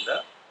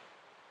Shivananda.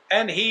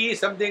 And he is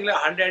something like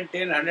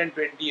 110,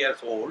 120 years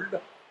old.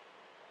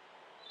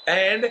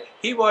 And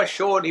he was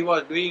shown, he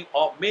was doing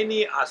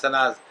many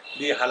asanas,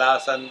 the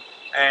halasan,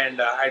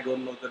 and I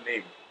don't know the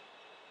name.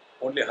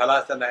 Only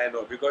halasan I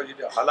know because it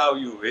allow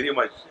you very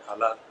much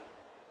halasan.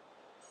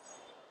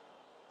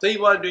 So he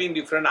was doing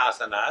different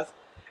asanas,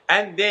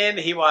 and then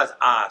he was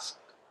asked,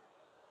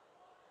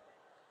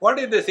 what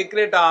is the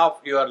secret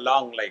of your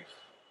long life?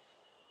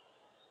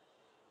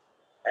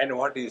 And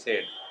what he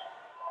said,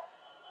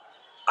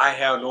 I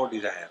have no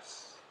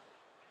desires.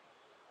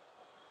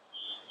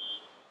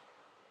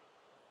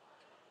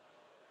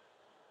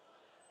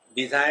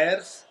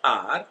 Desires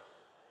are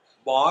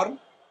born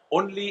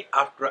only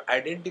after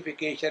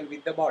identification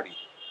with the body.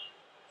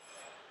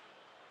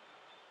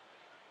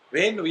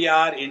 When we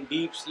are in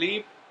deep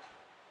sleep,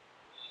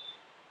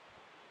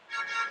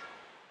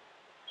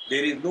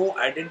 there is no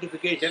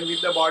identification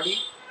with the body.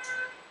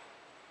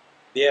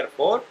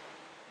 Therefore,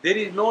 there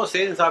is no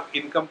sense of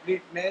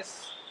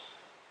incompleteness.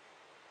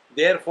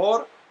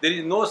 Therefore, there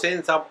is no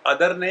sense of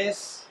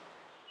otherness.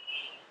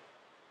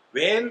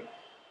 When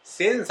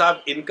sense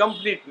of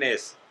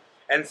incompleteness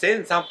and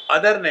sense of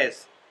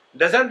otherness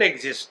doesn't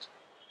exist,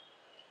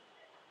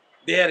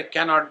 there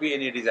cannot be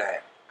any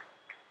desire.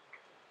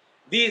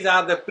 These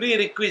are the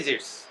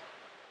prerequisites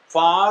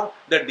for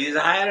the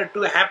desire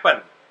to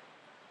happen.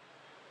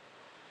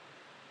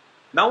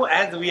 Now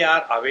as we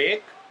are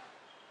awake,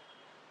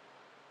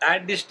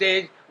 at this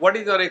stage, what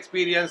is our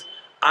experience?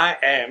 I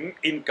am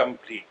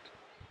incomplete.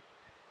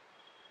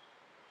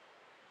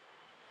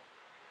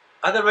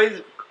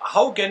 Otherwise,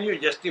 how can you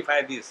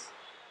justify this?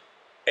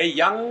 A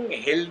young,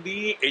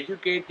 healthy,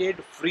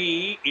 educated,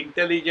 free,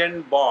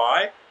 intelligent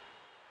boy,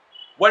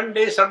 one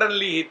day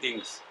suddenly he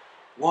thinks,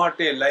 what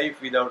a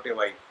life without a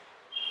wife.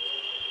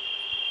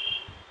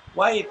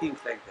 Why he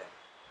thinks like that?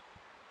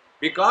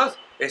 Because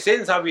a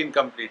sense of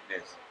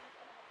incompleteness.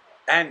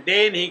 and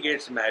then he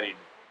gets married.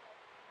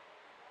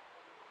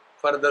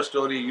 Further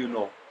story you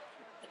know.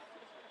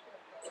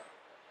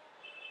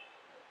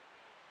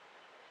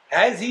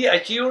 Has he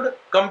achieved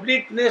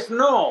completeness?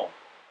 No.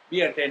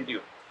 Be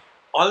attentive.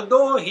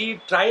 Although he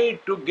tried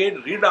to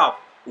get rid of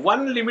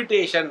one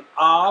limitation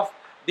of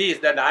this,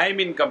 that I am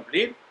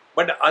incomplete,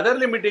 but the other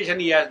limitation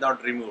he has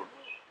not removed.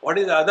 What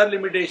is the other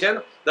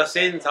limitation? The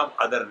sense of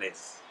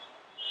otherness.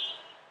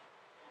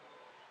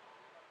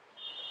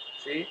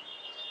 See,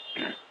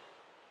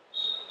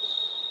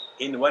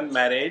 in one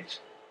marriage,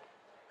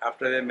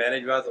 after the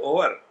marriage was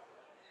over,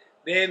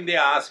 then they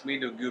asked me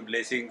to give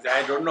blessings.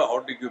 I don't know how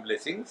to give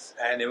blessings.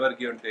 I never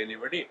given to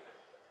anybody.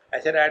 I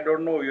said, I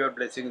don't know your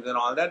blessings and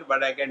all that,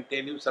 but I can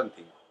tell you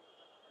something.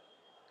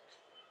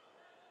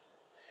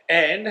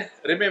 And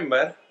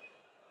remember,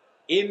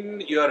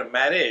 in your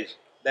marriage,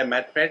 the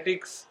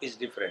mathematics is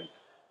different.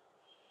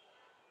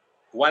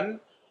 1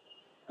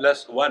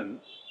 plus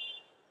 1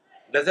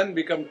 doesn't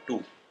become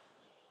 2.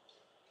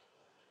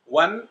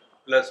 1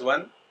 plus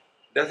 1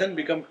 doesn't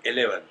become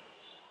 11.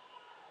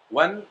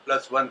 1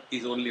 plus 1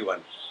 is only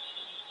 1.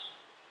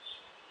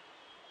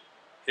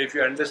 If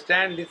you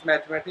understand this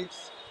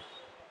mathematics,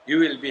 you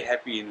will be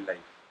happy in life.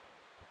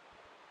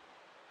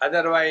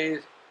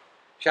 Otherwise,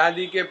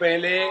 शादी के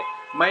पहले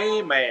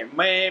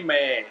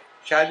मैं,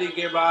 शादी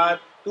के बाद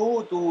तू,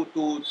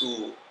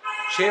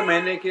 6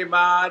 महीने के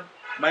बाद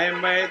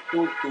मैं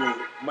तू,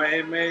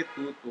 मैं,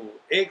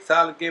 1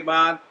 साल के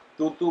बाद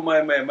तू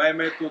मैं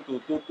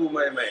तू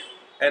मैं,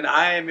 and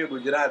I am a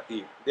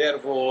Gujarati,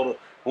 therefore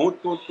हूँ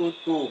तू,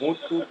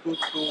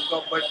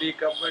 kabaddi.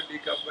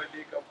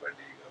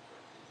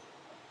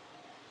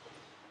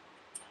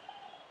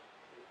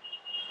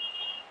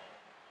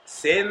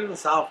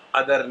 Sense of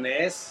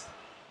otherness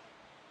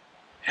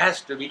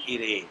has to be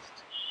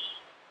erased.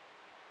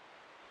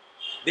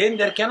 Then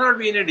there cannot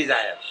be any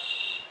desire.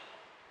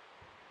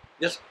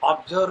 Just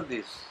observe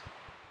this.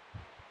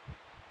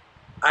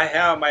 I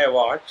have my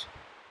watch.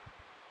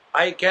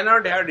 I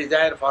cannot have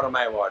desire for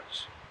my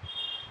watch.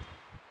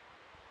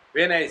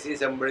 When I see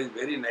somebody's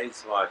very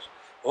nice watch,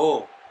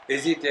 oh,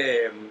 is it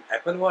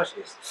Apple Watch?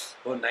 Yes.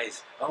 Oh,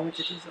 nice. How much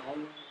it is?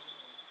 Oh.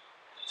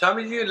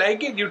 Swamiji, you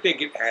like it? You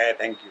take it.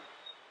 Thank you.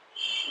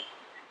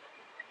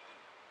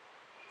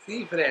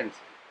 See, friends,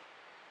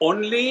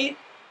 only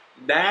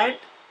that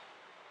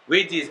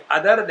which is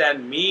other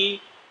than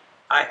me,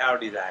 I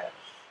have desire.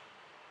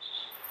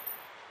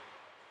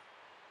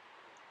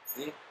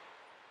 See?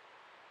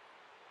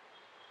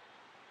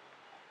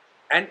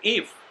 And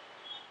if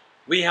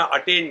we have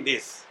attained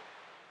this,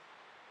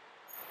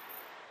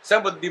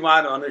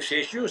 Sabuddhiman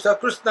Anusheshu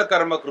Sakrishna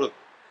Karmakrut,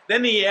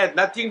 then he has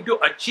nothing to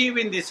achieve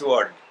in this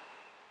world,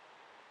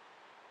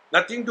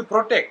 nothing to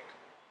protect.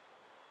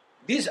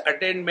 This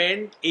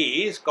attainment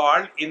is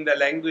called, in the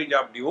language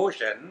of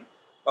devotion,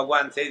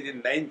 Bhagavad says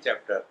in 9th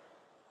chapter,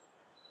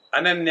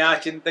 Ananya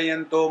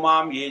Chintayanto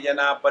Mam Ye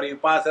Jana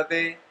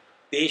Paripasate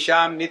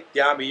Tesham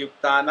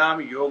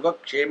Nityabhiyuktanam Yoga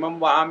Kshemam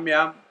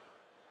Vahamyam.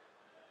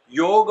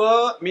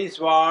 Yoga means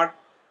what?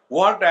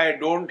 What I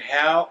don't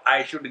have,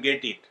 I should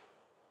get it.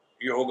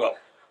 Yoga.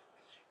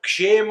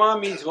 Kshema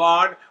means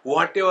what?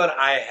 Whatever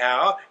I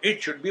have,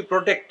 it should be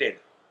protected.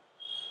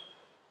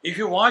 If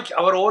you watch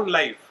our own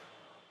life,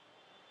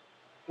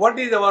 what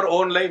is our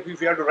own life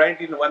if you have to write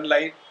in one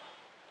line?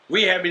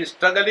 We have been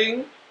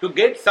struggling to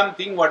get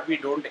something what we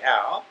don't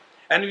have,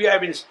 and we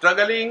have been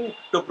struggling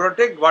to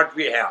protect what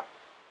we have.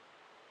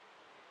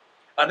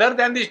 Other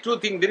than these two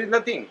things, there is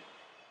nothing.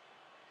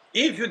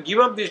 If you give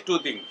up these two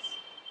things,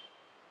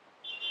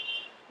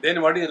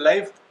 then what is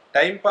life?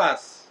 Time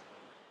pass.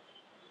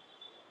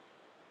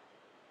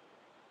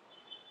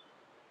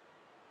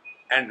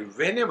 And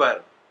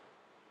whenever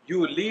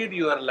you lead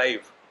your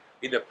life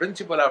with the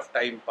principle of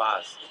time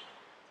pass,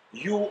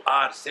 you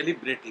are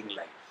celebrating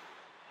life.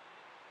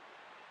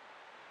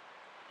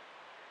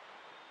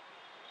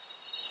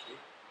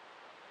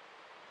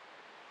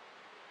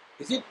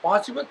 Is it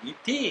possible?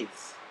 It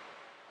is.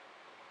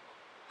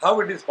 How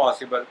it is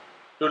possible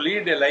to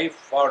lead a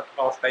life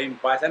of time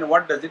pass, and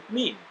what does it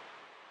mean?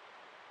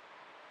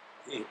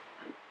 See,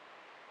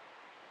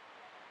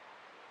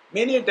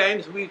 many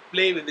times we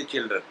play with the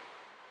children.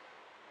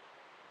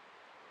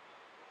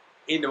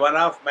 In one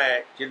of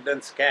my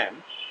children's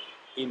camp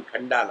in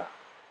Khandala,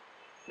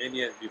 many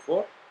years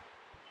before,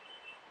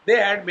 they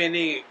had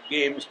many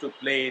games to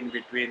play in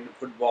between: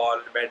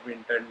 football,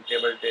 badminton,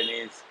 table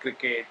tennis,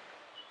 cricket.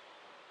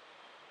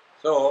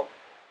 So,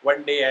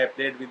 one day I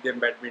played with them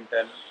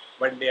badminton,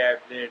 one day I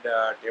played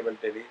table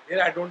tennis. Then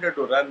I don't have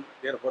to run,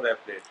 therefore I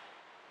played.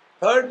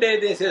 Third day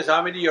they say,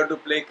 Swamiji, you have to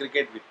play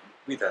cricket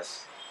with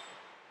us.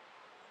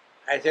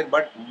 I said,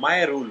 but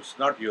my rules,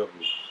 not your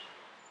rules.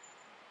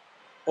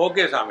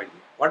 Okay, Swamiji,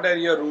 what are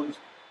your rules?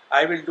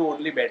 I will do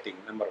only batting,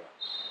 number 1.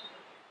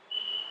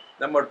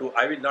 Number 2,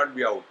 I will not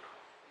be out.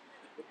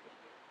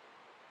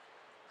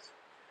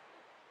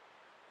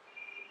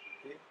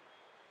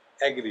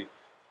 Agreed.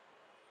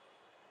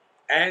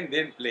 And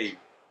then playing.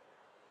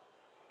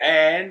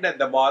 And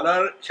the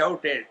bowler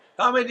shouted,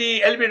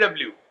 Swamiji,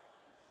 LBW.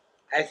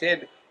 I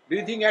said, Do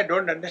you think I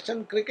don't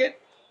understand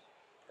cricket?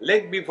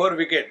 Leg before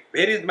wicket.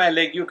 Where is my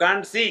leg? You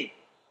can't see.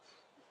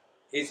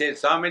 He said,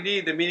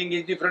 Swamiji, the meaning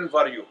is different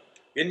for you.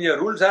 When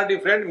your rules are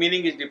different,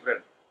 meaning is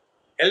different.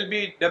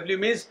 LBW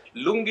means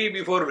lungi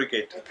before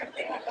wicket.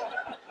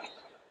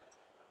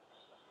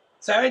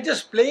 So I was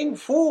just playing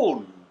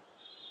fool.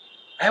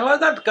 I was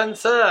not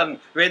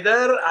concerned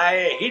whether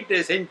I hit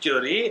a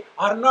century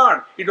or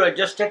not. It was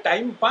just a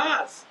time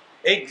pass.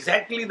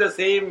 Exactly the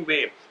same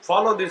way.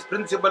 Follow this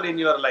principle in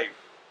your life.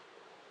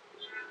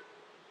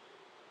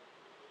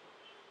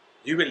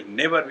 You will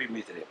never be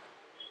miserable.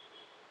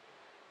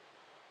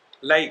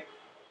 Like,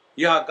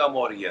 you have come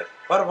over here.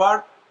 For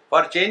what?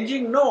 For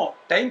changing? No.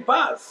 Time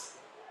pass.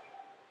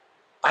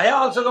 I have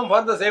also come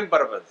for the same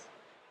purpose.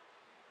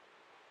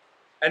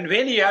 And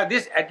when you have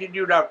this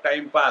attitude of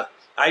time pass,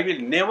 I will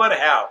never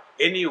have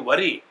any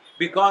worry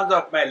because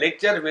of my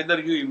lecture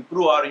whether you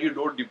improve or you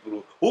don't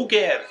improve. Who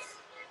cares?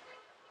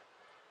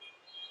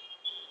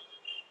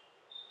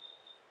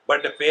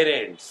 But the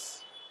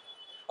parents,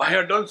 I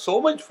have done so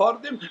much for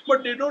them,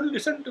 but they don't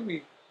listen to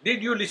me.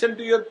 Did you listen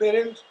to your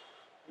parents?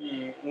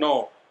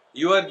 No.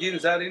 Your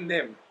genes are in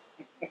them.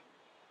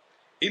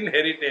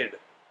 Inherited.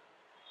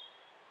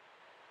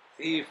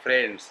 See,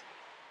 friends,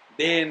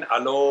 then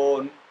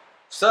alone,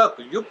 sak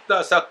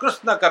yukta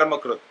sakrishna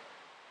karmakrut.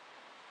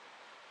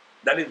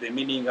 That is the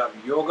meaning of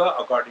yoga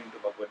according to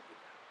Bhagavad Gita.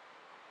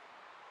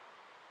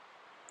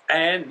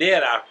 And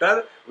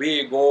thereafter,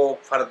 we go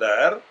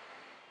further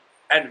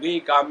and we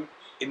come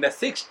in the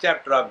 6th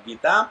chapter of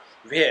Gita,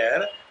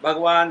 where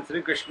Bhagavan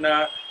Sri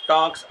Krishna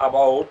talks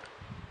about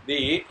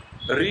the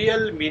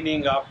real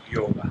meaning of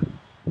yoga.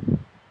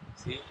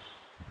 See,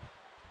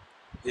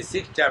 the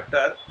 6th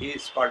chapter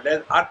is called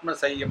as Atma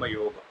Sanyama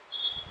Yoga.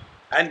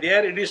 And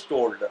there it is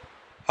told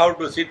how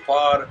to sit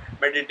for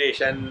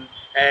meditation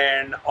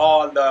and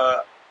all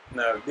the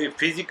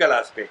physical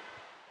aspect.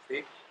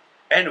 See?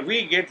 And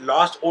we get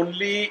lost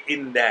only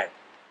in that.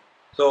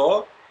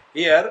 So,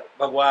 here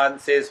Bhagavan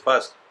says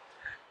first,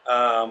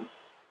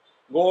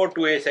 go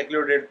to a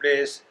secluded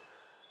place,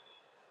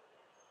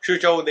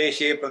 Shuchau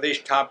deshe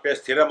pradisthapya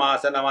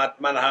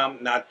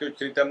sthiramasanam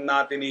natyuchritam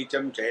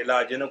natinicham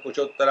chailajana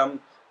kushottaram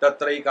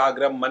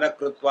tatraikagram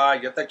manakrutva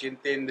yata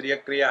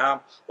chintendriya kriya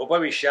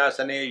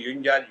upavishyasane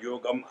yunjat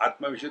yogam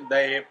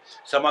atmavishuddhaye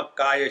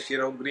samakkaya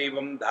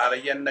shirogrivam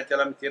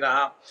dharayannachalam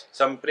sthiraha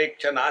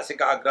sampreksha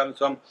nasikagram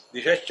swam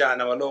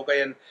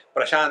dishashyanavalokayan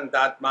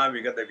prashantatma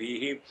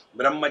vigatavih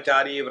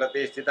brahmachari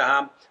vrate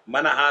sthitaha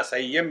manaha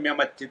sayyamya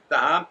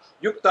macchittaha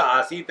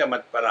yukta asita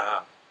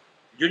matparaha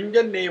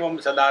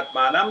Junjannevam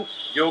sadatmanam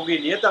yogi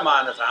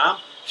niyatamanasam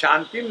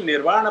shantim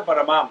nirvana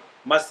paramam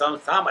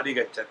masamsam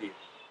adhigacchati.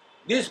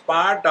 This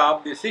part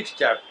of the 6th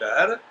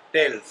chapter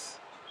tells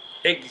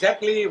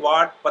exactly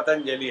what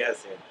Patanjali has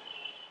said.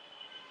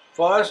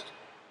 First,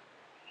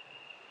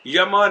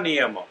 yama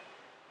niyama.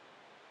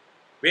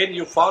 When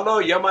you follow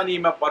yama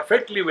niyama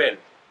perfectly well,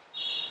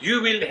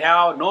 you will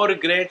have no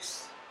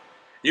regrets,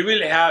 you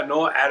will have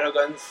no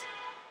arrogance,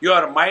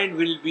 your mind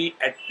will be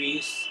at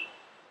peace,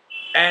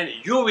 and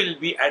you will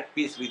be at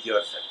peace with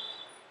yourself.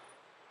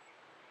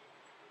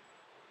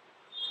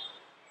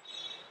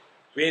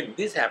 When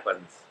this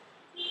happens,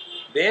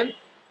 then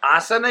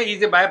asana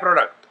is a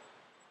byproduct.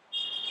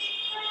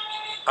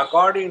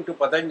 According to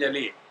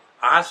Patanjali,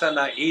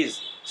 asana is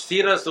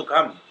sthira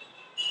sukham.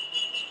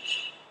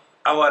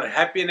 Our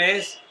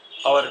happiness,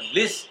 our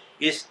bliss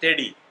is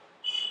steady.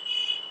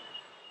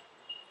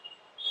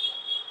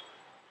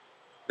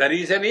 The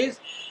reason is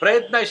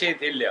prayatna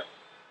shaitilya.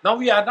 Now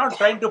we are not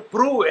trying to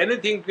prove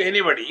anything to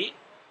anybody.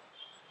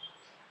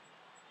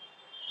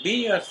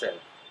 Be yourself.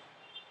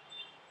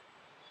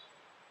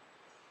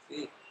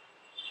 See?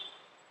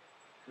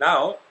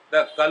 Now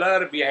the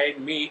color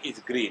behind me is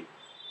green.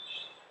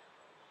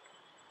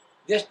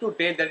 Just to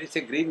tell that it's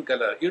a green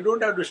color, you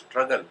don't have to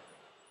struggle.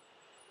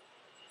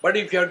 But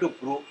if you have to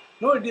prove,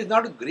 no, it is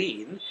not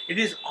green, it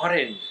is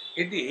orange.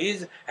 It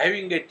is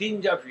having a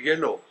tinge of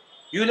yellow.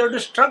 You will have to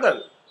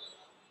struggle.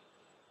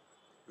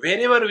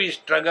 Whenever we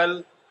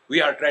struggle,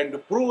 we are trying to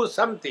prove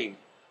something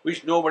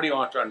which nobody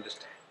wants to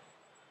understand.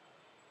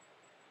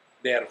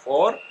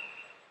 Therefore,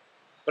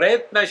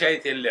 prayatna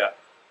shaitilya,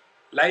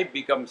 life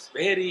becomes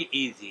very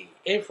easy,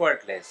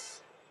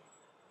 effortless.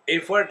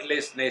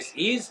 Effortlessness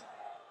is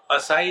a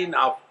sign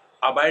of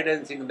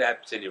abidance in the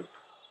absolute.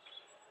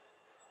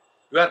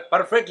 You are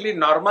perfectly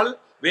normal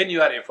when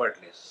you are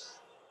effortless.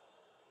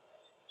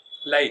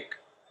 Like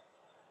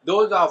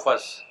those of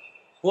us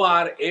who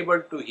are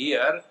able to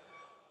hear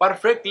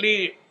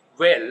perfectly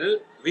well,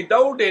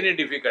 without any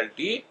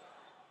difficulty,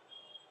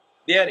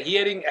 their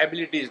hearing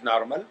ability is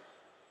normal.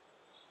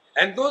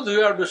 And those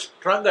who have to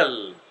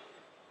struggle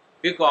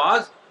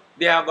because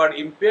they have got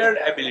impaired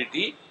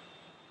ability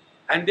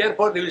and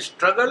therefore they will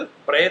struggle,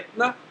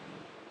 prayatna,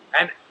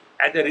 and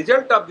as a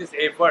result of this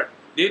effort,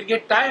 they will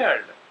get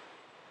tired.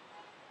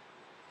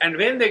 And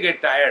when they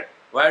get tired,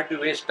 why to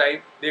waste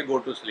time? They go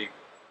to sleep.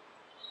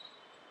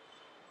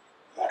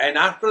 And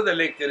after the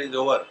lecture is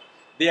over,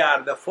 they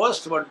are the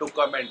first one to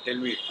come and tell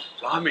me,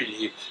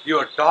 Swamiji,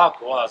 your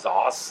talk was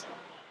awesome.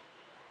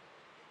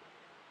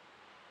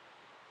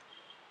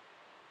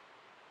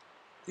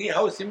 See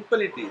how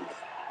simple it is.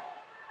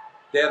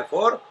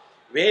 Therefore,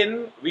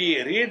 when we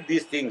read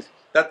these things,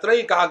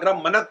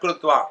 tatraikagram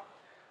manakrutva,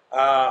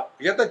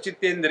 yata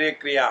chittendriya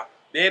kriya,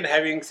 then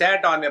having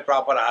sat on a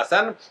proper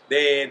asan,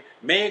 then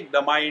make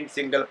the mind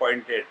single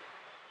pointed.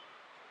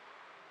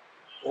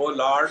 Oh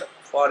Lord,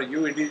 for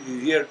you it is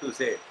easier to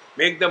say,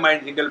 make the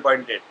mind single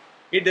pointed.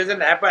 It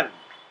doesn't happen.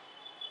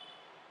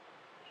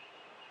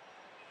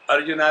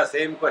 Arjuna,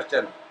 same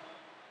question.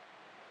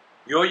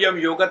 Yoyam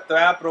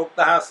yogatvaya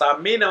proktaha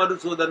sammena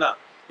madhusudana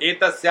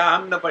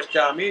etasyaham na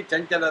paschami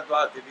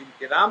chanchalatva sthitim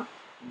kidam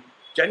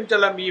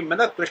chanchalami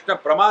mana krishna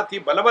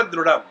pramati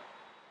balavadrudam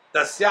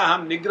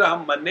tasyaham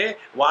nigraham manne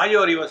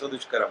vayoriva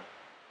sadushkaram.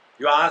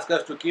 You ask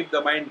us to keep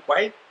the mind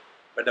quiet,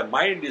 but the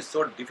mind is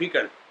so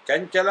difficult.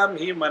 Chanchalam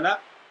hi mana.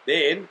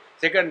 Then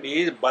second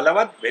is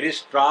balavat, very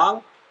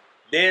strong.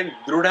 Then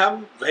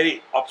drudham,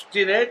 very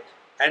obstinate.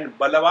 And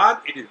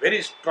balavat, it is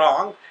very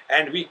strong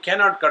and we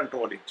cannot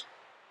control it.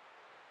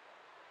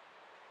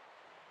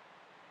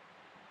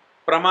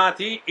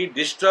 Pramati, it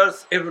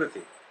disturbs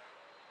everything.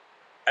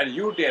 And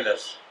you tell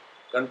us,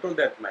 control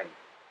that mind.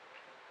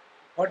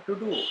 What to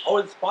do? How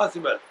is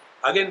possible?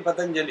 Again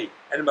Patanjali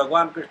and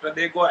Bhagavan Krishna,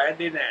 they go hand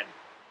in hand.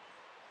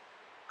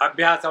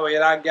 Abhyasa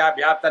vairagya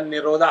bhyatan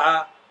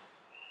nirodha.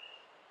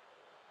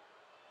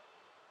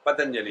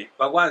 Patanjali.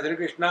 Bhagavan Sri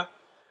Krishna,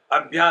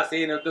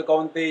 abhyasena tu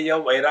kaunteya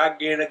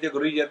vairagyena cha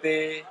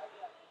gurujyate.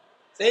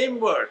 Same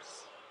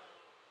words.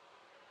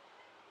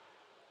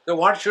 So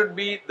what should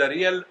be the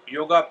real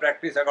yoga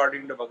practice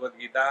according to Bhagavad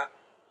Gita?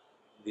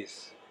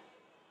 This.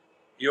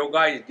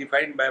 Yoga is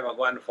defined by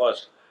Bhagavan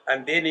first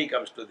and then he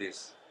comes to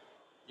this.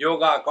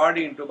 Yoga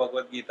according to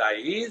Bhagavad Gita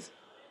is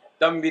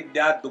tam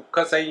vidya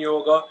dukkha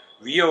sanyoga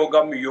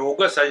viyogam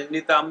yoga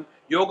sanjnitam.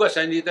 Yoga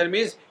sanjnitam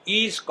means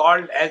is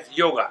called as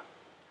yoga.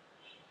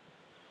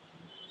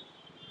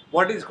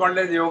 What is called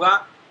as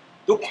yoga?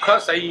 Dukkha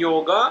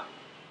sanyoga.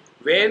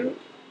 When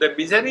the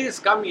miseries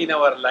come in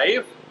our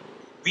life,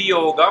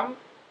 viyogam,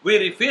 we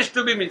refuse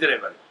to be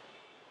miserable.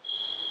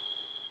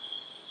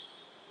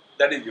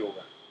 That is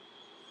yoga.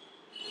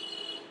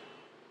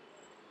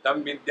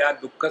 Tam vidya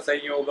dukkha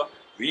sanyoga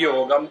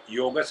viyogam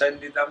yoga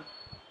sanditam.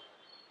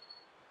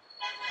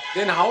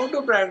 Then how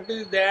to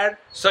practice that?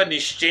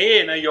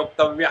 Sanishchena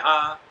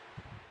yoktavyaha.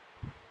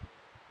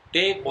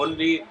 Take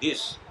only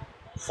this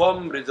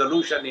firm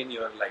resolution in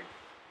your life.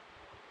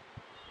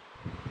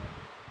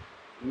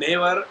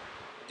 Never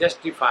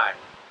justify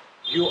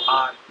you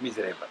are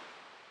miserable.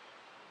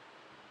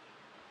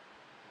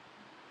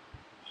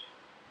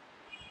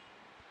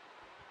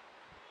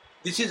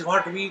 This is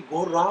what we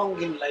go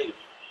wrong in life.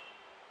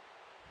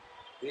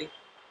 See?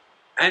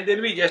 And then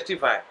we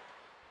justify.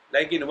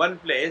 Like in one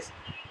place,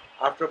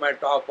 after my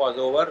talk was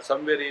over,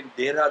 somewhere in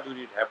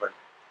Dehradun it happened.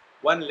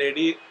 One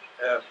lady,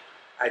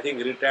 I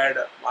think retired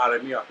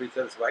army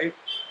officer's wife,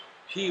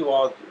 she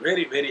was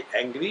very, very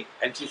angry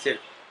and she said,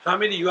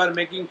 Swamiji, you are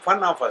making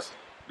fun of us.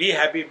 Be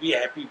happy, be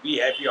happy, be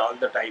happy all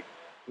the time.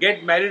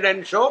 Get married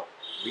and show,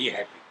 be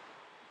happy.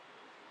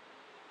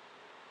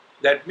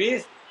 That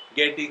means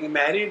getting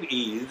married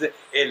is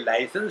a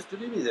license to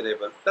be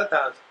miserable.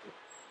 Tathastu.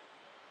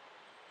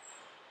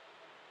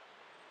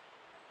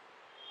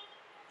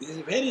 This is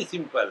very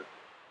simple.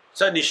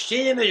 So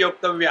nishchena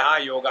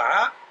yoktavyaha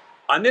yoga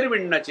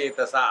anirvinna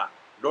chetasa.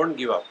 Don't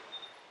give up.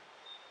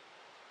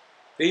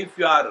 So if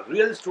you are a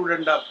real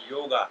student of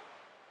yoga,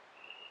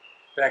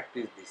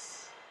 practice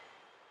this.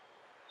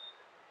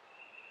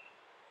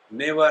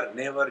 Never,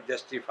 never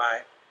justify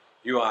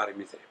you are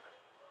miserable.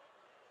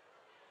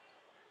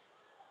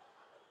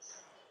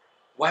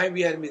 Why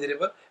we are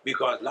miserable?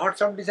 Because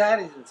lots of desire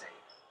is inside.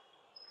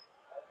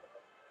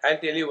 I'll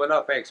tell you one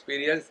of my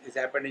experience. This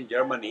happened in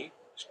Germany,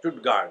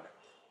 Stuttgart.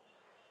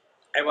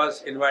 I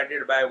was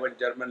invited by one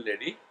German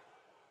lady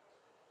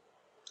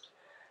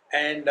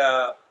and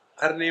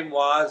her name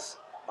was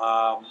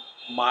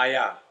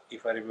Maya,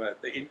 if I remember.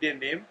 The Indian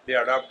name, they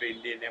adopted the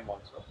Indian name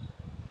also.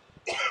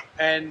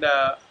 And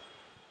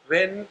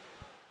when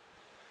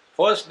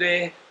first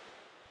day,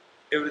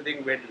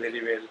 everything went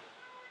very well.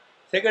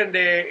 Second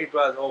day, it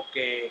was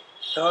okay.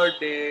 Third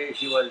day,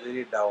 she was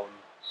very down.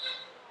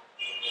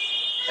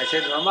 I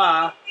said,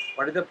 Mama,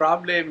 what is the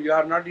problem? You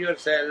are not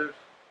yourself.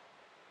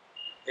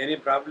 Any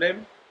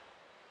problem?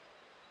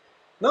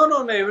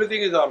 No,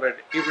 everything is alright.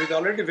 If it is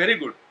already very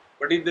good.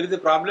 But if there is a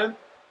problem,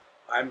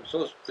 I am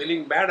so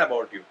feeling bad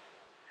about you.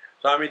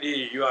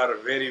 Swamiji, you are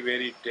very,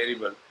 very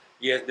terrible.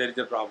 Yes, there is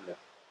a problem.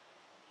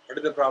 What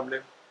is the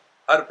problem?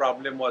 Her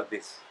problem was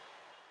this.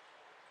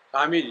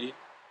 Swamiji,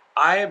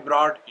 I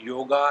brought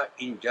yoga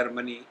in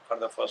Germany for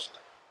the first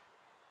time.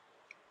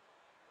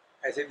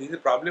 I said, this is a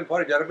problem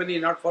for Germany,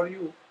 not for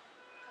you.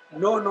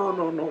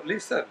 No,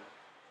 listen.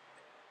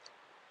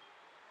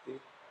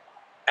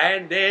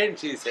 And then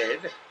she said,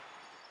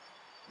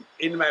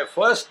 in my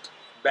first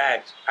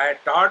batch, I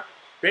taught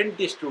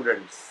 20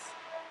 students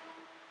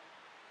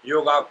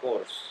yoga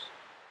course.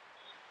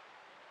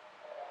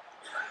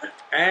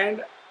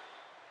 And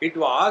it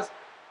was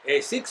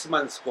a 6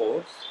 months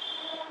course,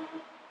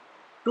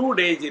 2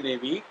 days in a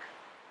week,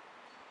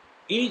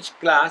 each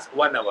class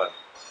 1 hour.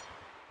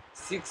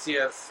 6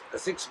 years, a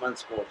 6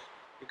 months course.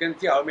 You can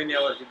see how many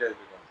hours it has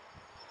become.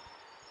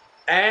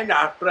 And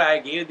after I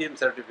gave them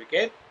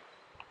certificate,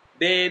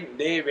 then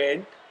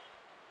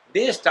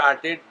they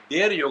started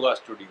their yoga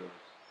studios.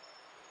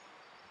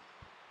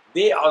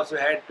 They also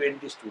had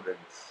 20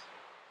 students.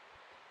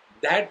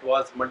 That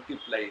was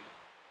multiplied.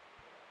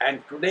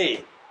 And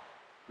today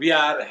we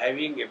are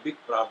having a big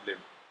problem.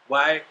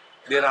 Why?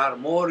 There are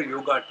more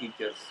yoga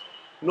teachers,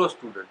 no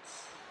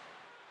students.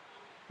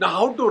 Now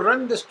how to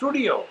run the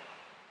studio?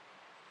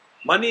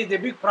 Money is a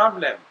big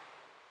problem.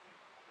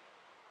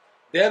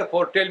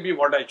 Therefore, tell me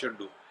what I should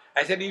do.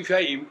 I said, if I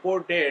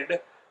imported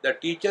the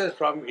teachers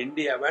from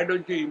India, why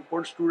don't you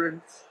import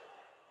students?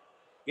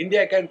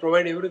 India can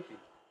provide everything.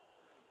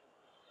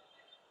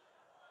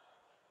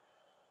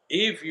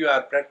 If you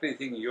are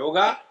practicing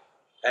yoga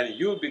and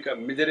you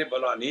become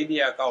miserable on any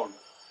account,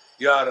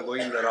 you are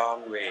going the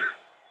wrong way.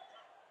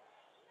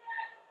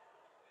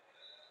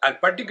 And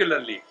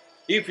particularly,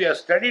 if you have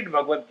studied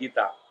Bhagavad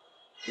Gita,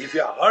 if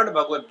you have heard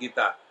Bhagavad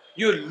Gita,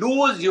 you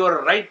lose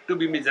your right to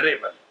be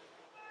miserable.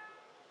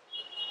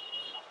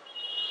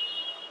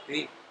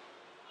 See?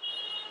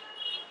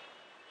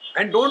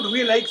 And don't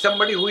we like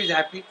somebody who is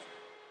happy?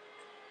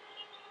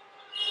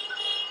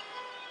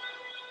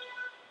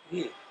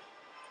 See?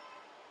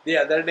 The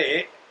other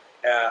day,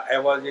 I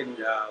was in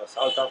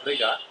South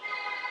Africa,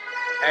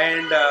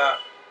 and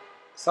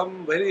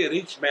some very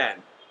rich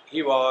man,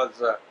 he was,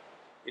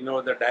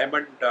 the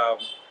diamond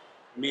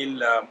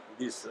mill,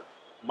 this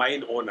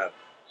mine owner.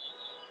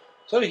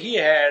 So he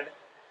had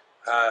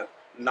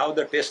now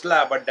the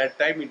Tesla, but that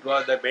time it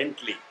was the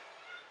Bentley.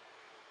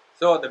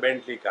 So the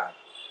Bentley car.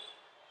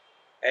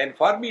 And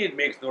for me, it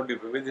makes no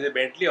difference whether it's a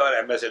Bentley or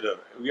Ambassador.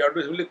 We have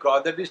to simply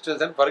cross the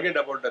distance and forget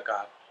about the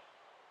car.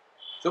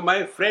 So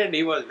my friend,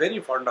 he was very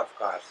fond of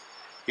cars.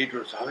 He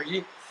told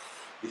Swamiji,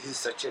 this is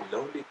such a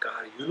lovely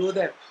car. You know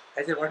that?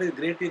 I said, what is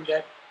great in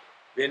that?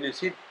 When you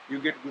sit, you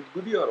get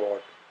goody or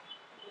what?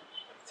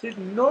 He said,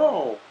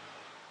 no.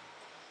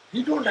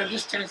 You don't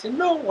understand. I said,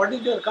 no, what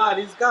is your car?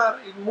 His car,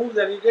 it moves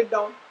and you get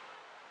down.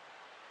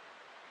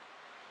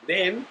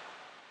 Then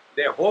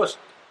the host,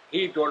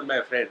 he told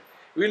my friend,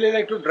 will you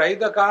like to drive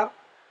the car?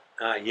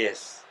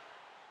 Yes.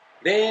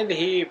 Then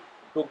he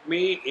took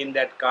me in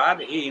that car.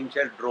 He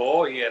himself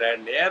drove here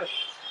and there.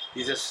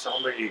 He says,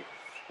 somebody,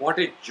 what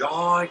a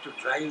joy to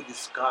drive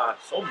this car.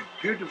 So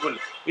beautiful.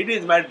 It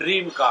is my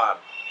dream car.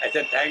 I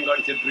said, thank God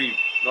it's a dream,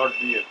 not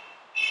real.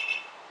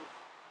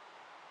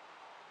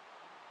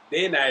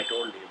 Then I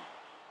told him,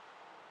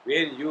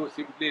 when you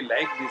simply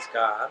like this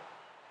car,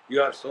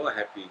 you are so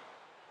happy.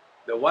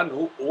 The one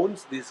who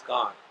owns this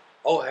car,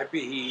 how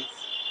happy he is.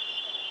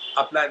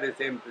 Apply the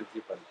same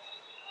principle.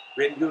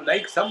 When you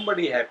like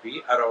somebody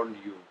happy around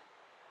you,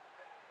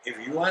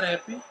 if you are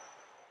happy,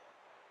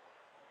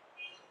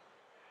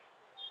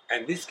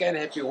 and this can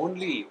happen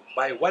only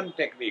by one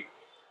technique,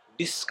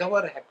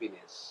 discover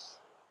happiness.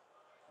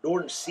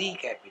 Don't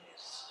seek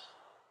happiness.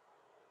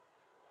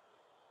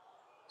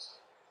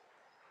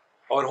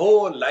 Our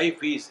whole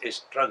life is a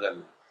struggle.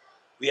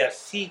 We are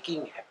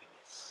seeking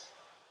happiness.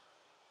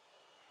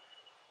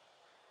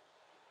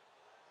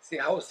 See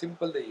how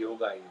simple the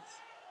yoga is.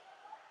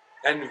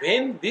 And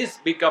when this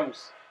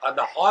becomes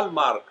the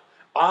hallmark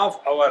of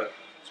our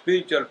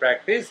spiritual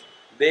practice,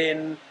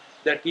 then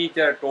the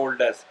teacher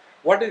told us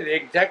what is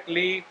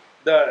exactly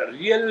the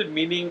real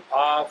meaning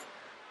of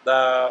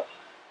the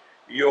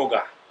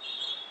yoga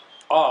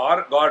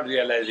or God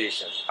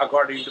realization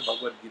according to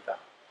Bhagavad Gita.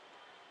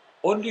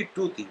 Only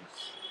 2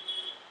 things,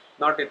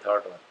 not a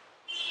third one.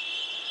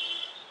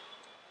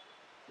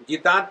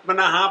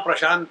 Jitatmanaha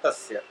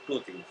prashantasya, 2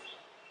 things.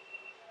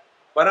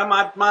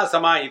 Paramatma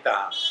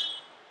samahitaha.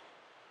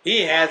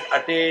 He has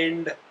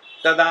attained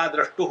tada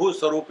drashtuhu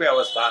sarupe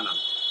avasthanam.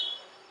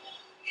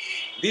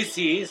 This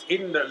is,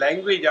 in the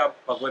language of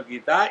Bhagavad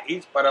Gita,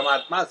 is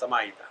Paramatma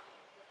Samahita.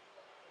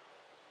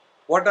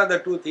 What are the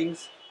 2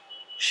 things?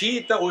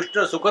 Shita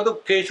Ushna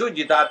Sukhadukkeshu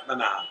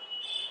Jitatmanaha.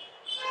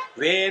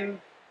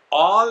 When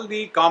all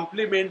the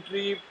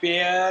complementary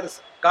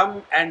pairs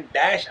come and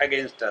dash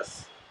against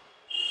us,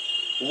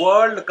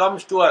 world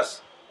comes to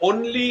us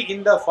only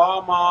in the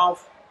form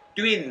of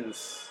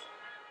twins.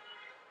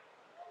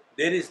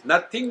 There is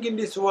nothing in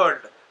this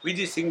world which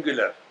is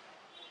singular.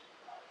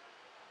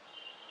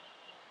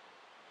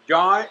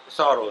 Joy,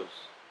 sorrows,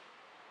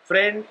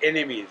 friend,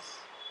 enemies,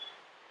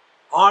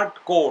 hot,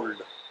 cold,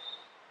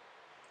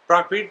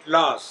 profit,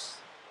 loss.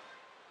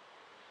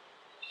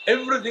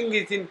 Everything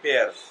is in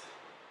pairs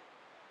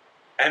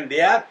and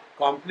they are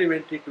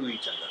complementary to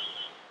each other.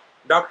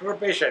 Doctor,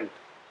 patient,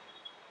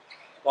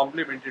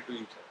 complementary to each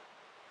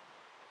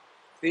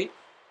other. See?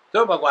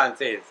 So Bhagavan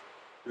says,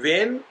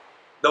 when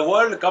the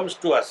world comes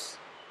to us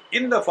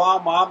in the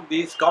form of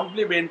these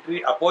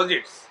complementary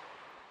opposites,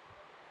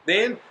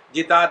 then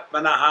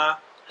Jitatmanaha,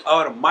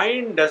 our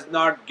mind does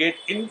not get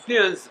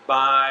influenced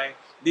by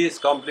these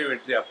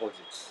complementary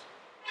opposites.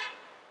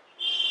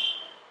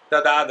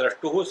 Tada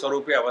drashtuhu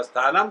sarupe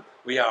avasthanam,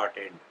 we have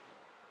attained.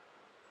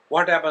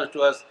 What happens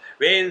to us?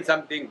 When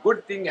something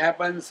good thing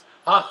happens,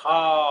 ha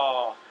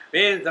ha.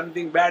 When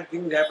something bad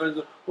thing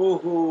happens, hoo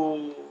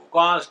hoo.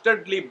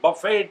 Constantly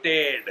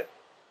buffeted.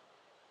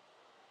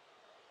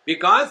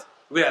 Because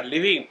we are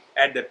living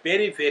at the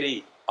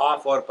periphery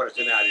of our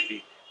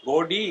personality.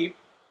 Go deep.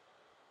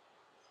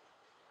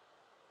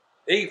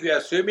 If you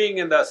are swimming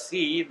in the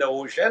sea, the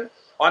ocean,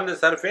 on the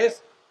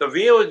surface, the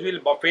waves will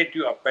buffet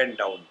you up and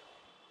down.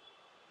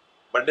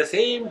 But the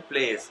same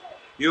place,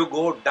 you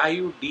go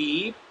dive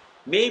deep,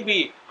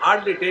 maybe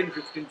hardly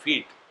 10-15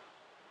 feet.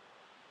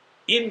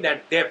 In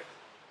that depth,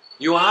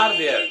 you are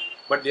there,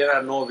 but there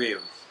are no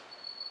waves.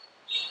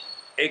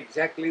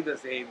 Exactly the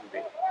same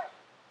way.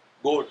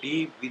 Go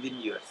deep within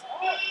yourself.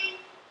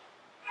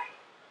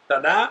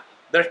 Tada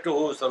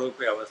drashtuhu sarupe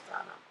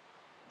avasthanam.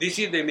 This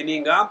is the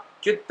meaning of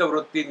chitta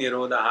vritti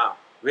nirodha.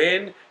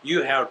 When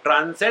you have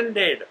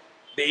transcended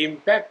the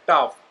impact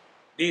of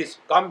these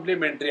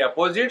complementary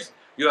opposites,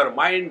 your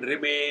mind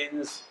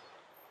remains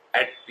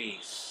at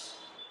peace.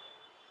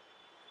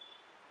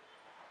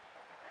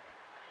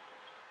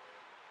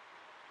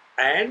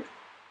 And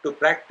to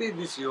practice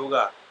this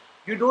yoga,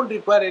 you don't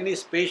require any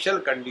special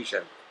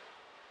condition.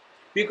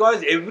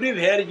 Because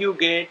everywhere you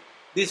get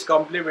these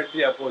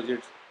complementary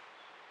opposites.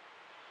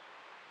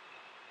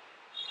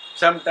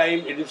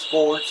 Sometimes it is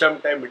cold,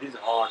 sometimes it is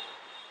hot.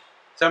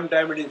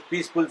 Sometimes it is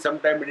peaceful,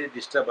 sometimes it is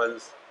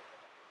disturbance.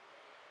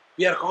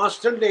 We are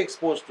constantly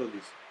exposed to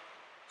this.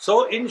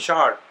 So in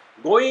short,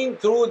 going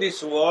through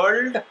this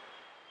world,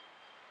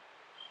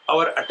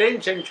 our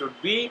attention should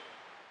be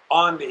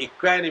on the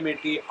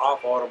equanimity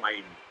of our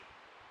mind.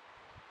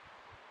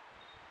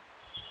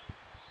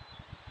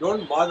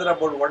 Don't bother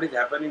about what is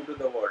happening to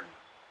the world.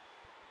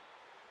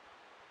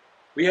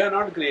 We are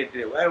not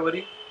creative. Why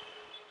worry?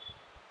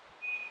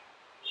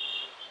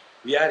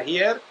 We are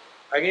here,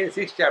 again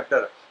 6th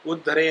chapter.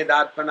 Uddhared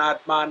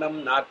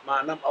atmanatmanam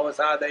natmanam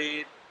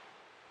avasadayet.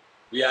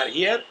 We are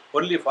here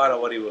only for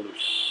our evolution.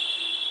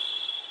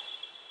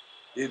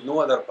 There is no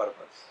other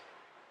purpose.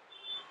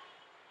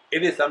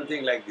 It is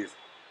something like this.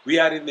 We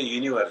are in the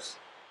universe,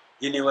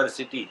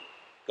 university,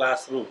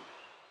 classroom.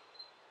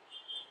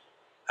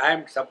 I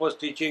am suppose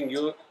teaching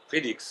you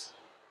physics.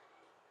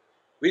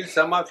 Will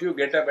some of you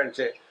get up and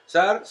say,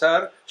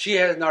 Sir, she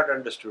has not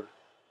understood.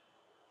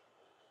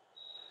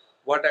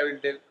 What I will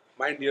tell?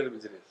 Mind your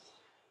business.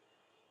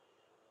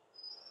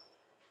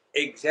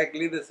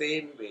 Exactly the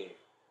same way.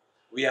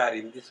 We are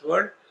in this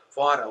world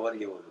for our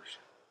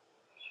evolution.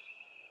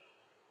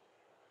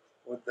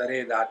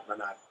 Uddhared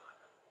atmanatmanam.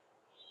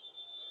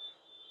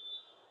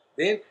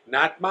 Then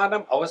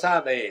natmanam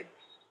avasadayet.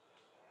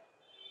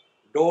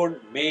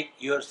 Don't make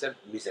yourself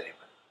miserable.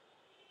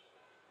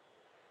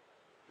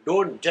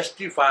 Don't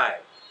justify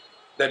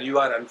that you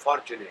are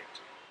unfortunate.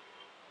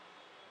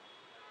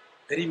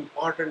 Very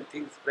important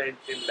things, friends,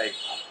 in life.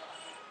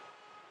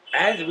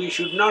 As we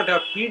should not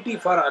have pity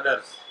for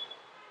others,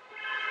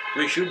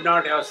 we should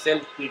not have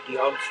self-pity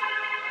also.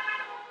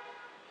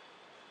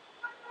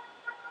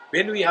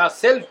 When we have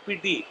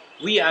self-pity,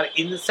 we are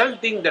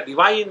insulting the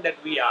divine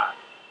that we are.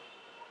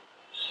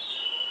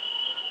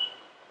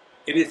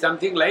 It is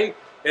something like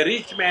a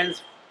rich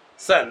man's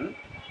son,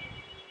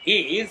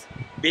 he is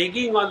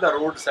begging on the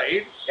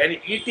roadside and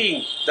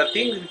eating the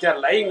things which are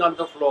lying on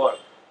the floor.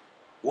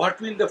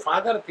 What will the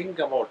father think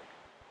about?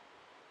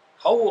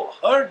 How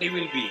hurt he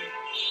will be.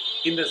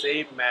 In the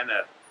same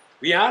manner,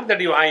 we are the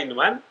divine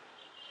one.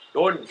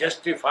 Don't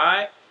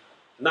justify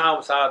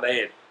now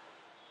sadayet.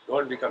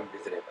 Don't become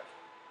miserable.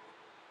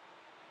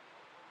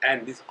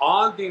 And this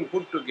all thing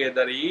put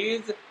together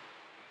is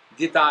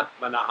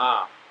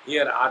jitatmanaha.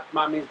 Here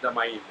Atma means the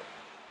mind.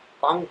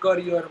 Conquer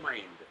your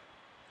mind.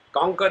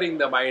 Conquering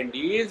the mind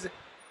is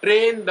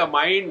train the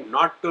mind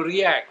not to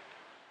react.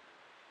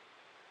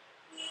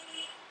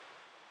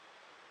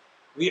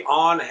 We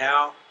all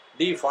have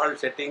default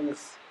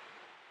settings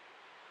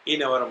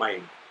in our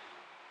mind.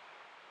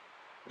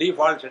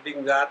 Default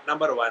settings are: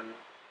 number one,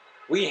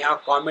 we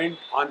have comment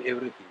on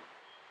everything.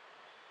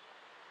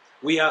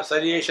 We have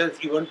suggestions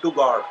even to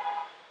God.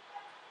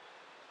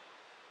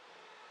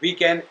 We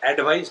can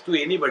advise to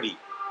anybody.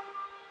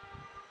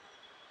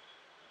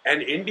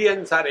 And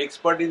Indians are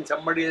expert in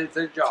somebody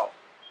else's job,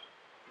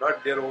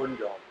 not their own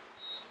job.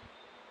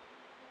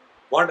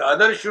 What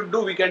others should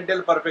do, we can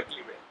tell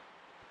perfectly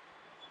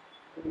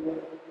well.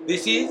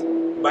 This is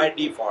by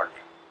default.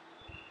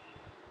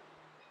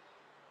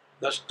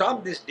 Now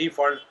stop this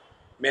default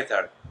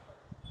method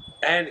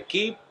and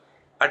keep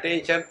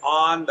attention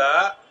on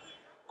the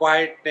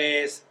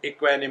quietness,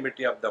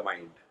 equanimity of the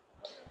mind.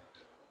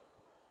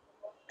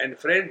 And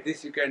friends,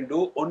 this you can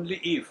do only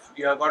if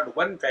you have got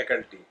one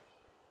faculty.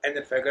 And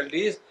the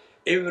faculty is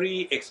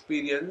every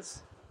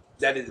experience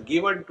that is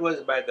given to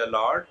us by the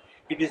Lord,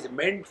 it is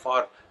meant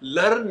for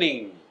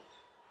learning.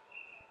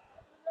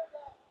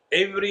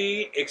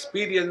 Every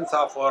experience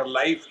of our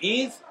life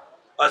is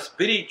a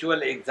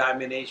spiritual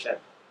examination.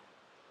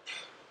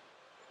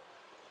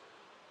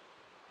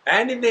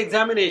 And in the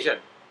examination,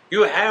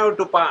 you have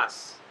to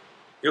pass.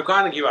 You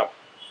can't give up.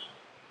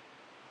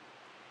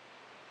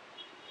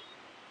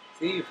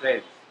 See,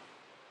 friends.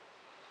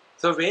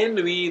 So when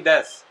we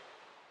thus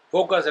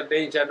focus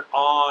attention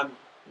on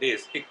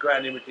this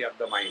equanimity of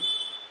the mind.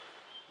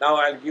 Now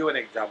I'll give an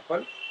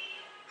example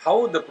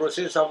how the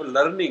process of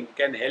learning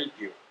can help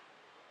you.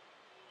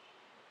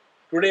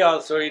 Today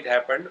also it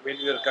happened when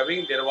we were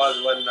coming, there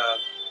was one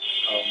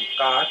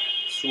cart,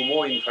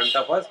 sumo in front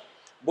of us.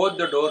 Both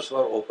the doors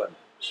were open.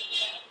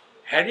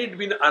 Had it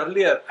been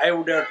earlier, I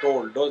would have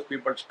told those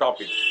people stop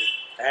it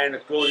and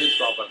close it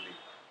properly.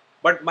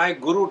 But my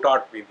guru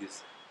taught me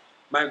this.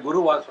 My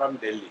guru was from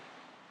Delhi.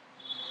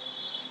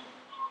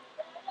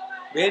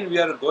 When we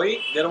are going,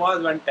 there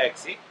was one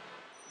taxi.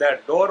 The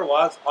door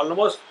was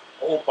almost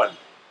open.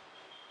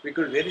 We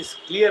could very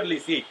clearly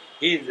see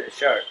his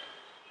shirt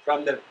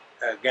from the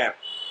gap.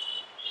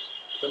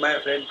 So my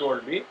friend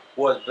told me,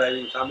 who was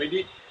driving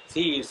somebody,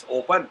 see it's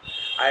open.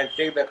 I'll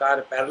take the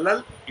car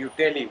parallel. You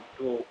tell him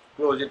to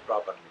close it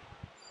properly.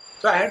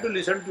 So I had to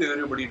listen to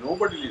everybody.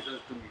 Nobody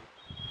listens to me.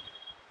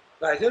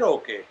 So I said,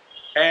 okay.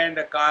 And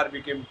the car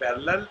became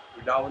parallel,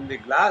 down the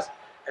glass.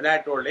 And I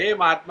told, hey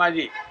Mahatma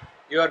ji,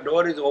 your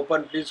door is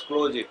open, please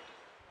close it.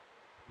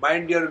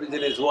 Mind your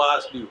business, who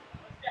asked you?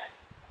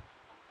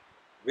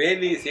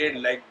 When he said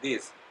like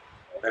this,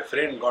 my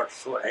friend got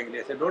so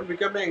angry. I said, don't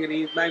become angry,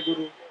 he is my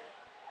guru.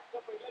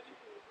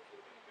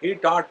 He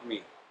taught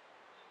me,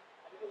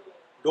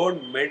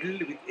 don't meddle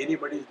with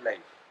anybody's life.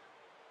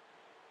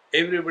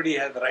 Everybody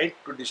has the right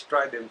to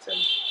destroy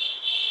themselves.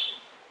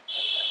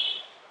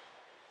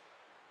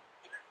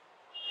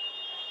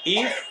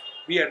 If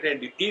we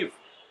attend, if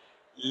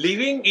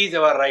living is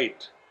our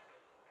right,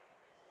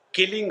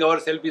 killing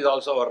ourselves is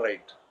also our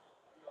right.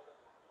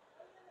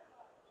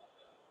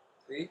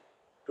 See?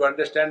 To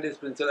understand this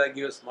principle, I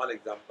give a small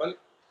example.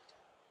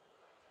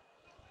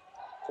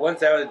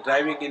 Once I was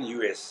driving in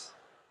US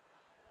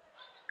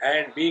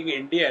and being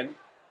Indian,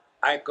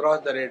 I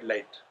crossed the red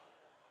light.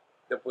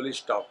 The police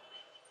stopped.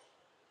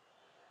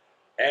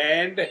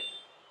 And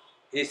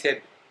he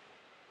said,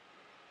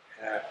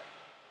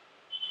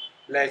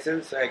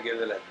 license, I gave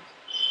the license.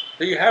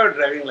 So you have a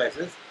driving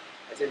license?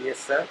 I said, yes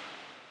sir.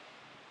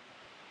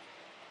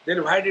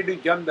 Then why did you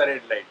jump the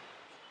red light?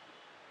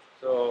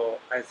 So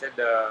I said,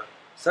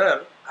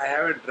 sir, I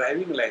have a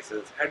driving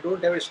license. I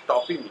don't have a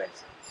stopping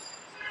license.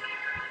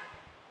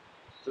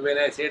 So when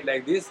I said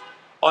like this,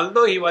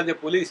 although he was a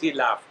police, he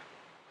laughed.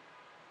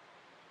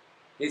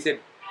 He said,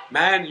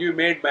 man, you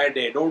made my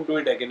day. Don't do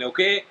it again,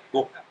 okay?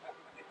 Go.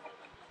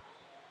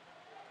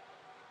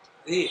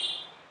 See,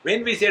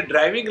 when we say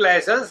driving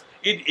license,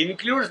 it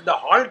includes the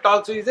halt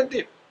also, isn't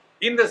it?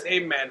 In the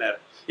same manner,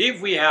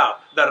 if we have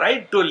the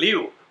right to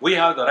live, we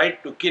have the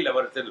right to kill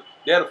ourselves.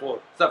 Therefore,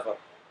 suffer.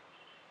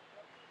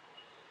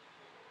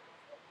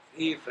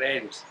 See,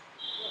 friends,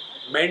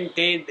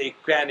 maintain the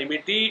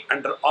equanimity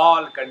under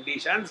all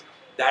conditions.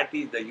 That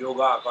is the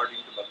yoga according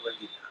to Bhagavad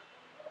Gita.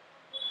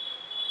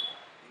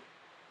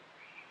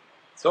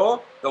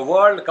 So, the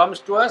world comes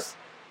to us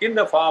in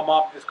the form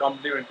of this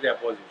complementary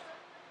opposites.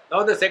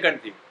 Now the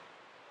second thing.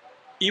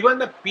 Even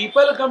the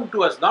people come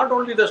to us, not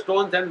only the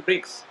stones and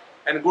bricks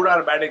and good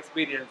or bad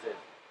experiences.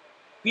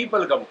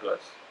 People come to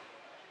us.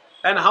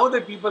 And how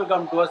the people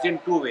come to us? In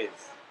two ways.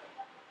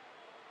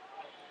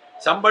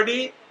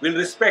 Somebody will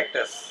respect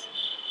us.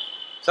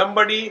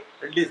 Somebody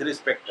will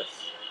disrespect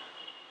us.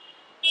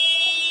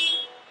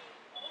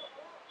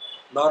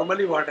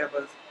 Normally what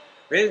happens?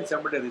 When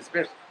somebody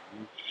respects,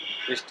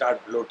 we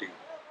start gloating.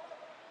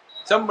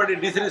 Somebody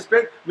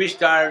disrespect, we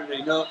start,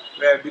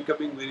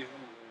 becoming very...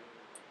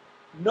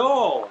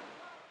 No.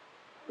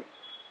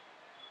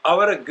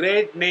 Our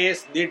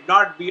greatness need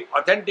not be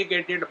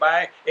authenticated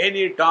by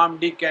any Tom,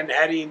 Dick and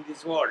Harry in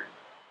this world.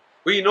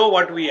 We know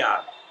what we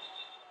are.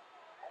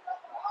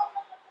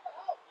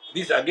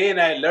 This again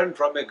I learned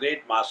from a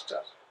great master.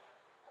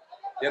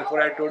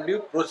 Therefore I told you,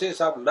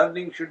 process of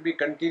learning should be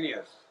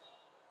continuous.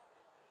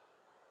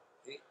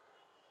 See?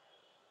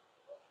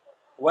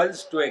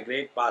 Once to a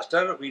great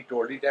master, we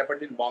told, it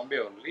happened in Bombay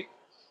only.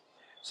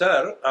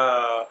 Sir,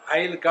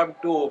 I'll come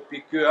to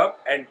pick you up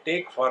and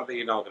take for the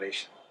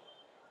inauguration.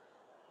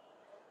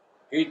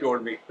 He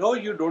told me, no,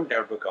 you don't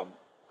have to come.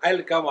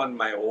 I'll come on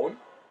my own.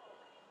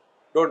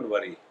 Don't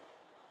worry.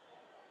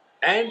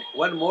 And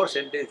one more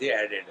sentence he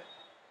added.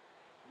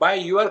 By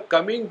your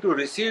coming to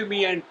receive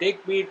me and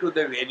take me to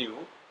the venue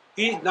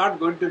is not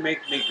going to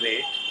make me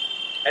great.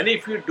 And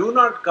if you do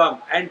not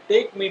come and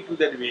take me to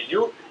the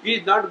venue,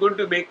 is not going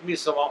to make me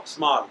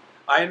small.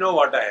 I know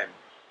what I am.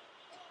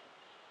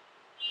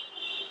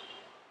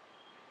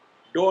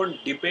 Don't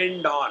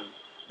depend on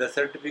the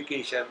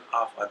certification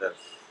of others.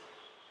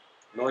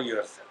 Know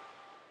yourself.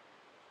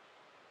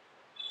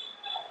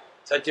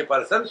 Such a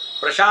person,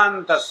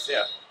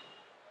 prashantasya.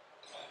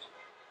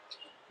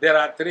 There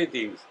are three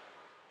things.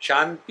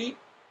 Shanti,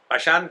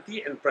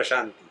 Ashanti and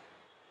Prashanti.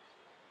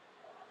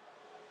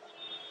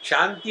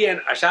 Shanti and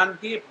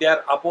Ashanti, they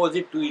are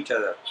opposite to each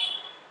other.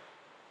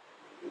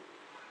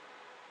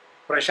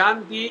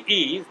 Prashanti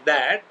is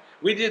that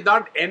which is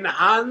not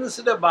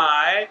enhanced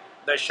by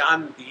the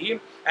Shanti,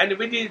 and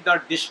which is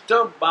not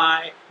disturbed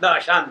by the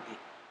Ashanti.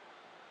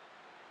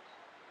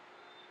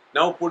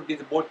 Now put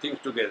these both things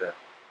together.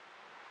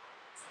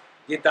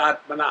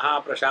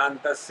 Jitatmanaha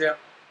prashantasya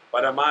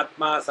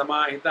paramatma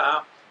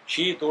samahitaha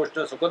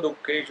shitoshna sukha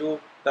dukkheshu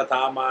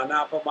tatha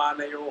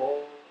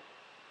manapamanayoho.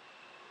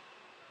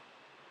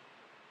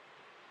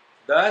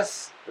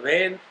 Thus,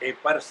 when a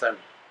person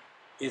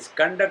is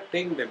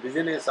conducting the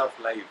business of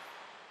life,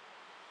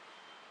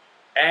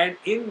 and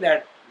in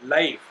that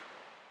life,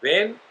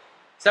 when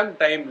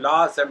sometime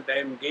loss,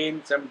 sometime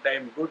gain,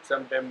 sometime good,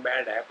 sometime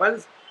bad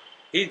happens,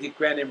 his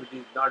equanimity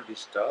is not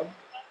disturbed.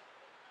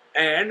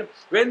 And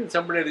when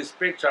somebody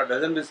respects or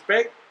doesn't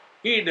respect,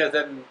 it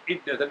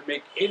doesn't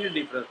make any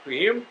difference to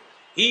him.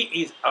 He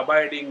is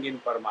abiding in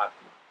Paramatma.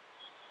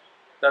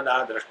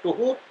 Tada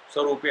drashtuhu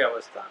sarupe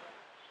avasthana.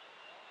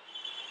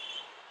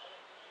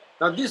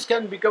 Now this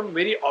can become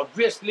very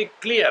obviously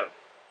clear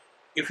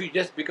if you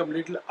just become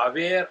little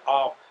aware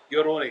of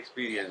your own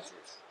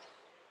experiences.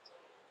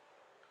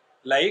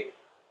 Like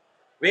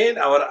when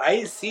our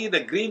eyes see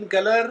the green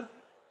color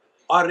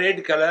or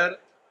red color,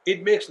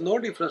 it makes no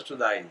difference to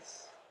the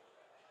eyes.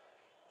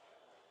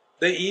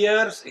 The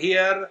ears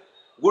hear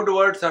good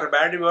words or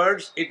bad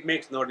words, it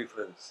makes no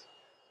difference.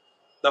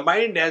 The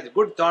mind has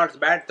good thoughts,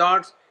 bad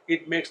thoughts,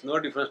 it makes no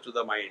difference to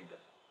the mind.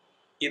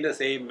 In the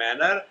same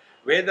manner,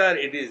 whether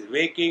it is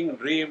waking,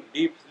 dream,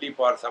 deep sleep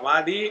or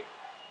samadhi,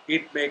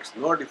 it makes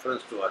no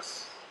difference to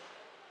us.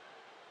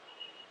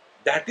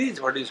 That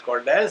is what is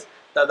called as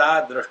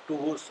tada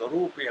drashtuhu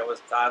sarupi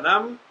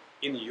avasthanam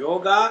in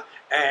yoga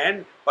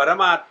and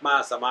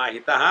paramatma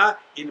samahitaha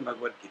in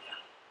Bhagavad Gita.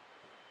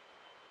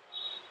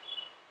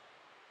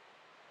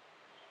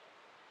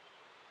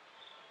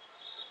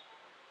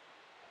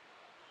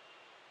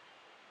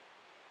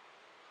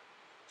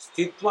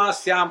 Sthitva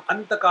syam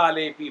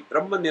antakalepi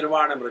brahma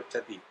nirvanam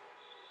rachati.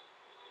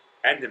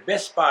 And the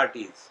best part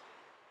is,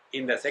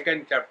 in the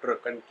second chapter,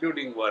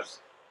 concluding verse,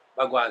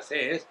 Bhagavad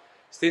says,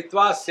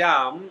 Sthitva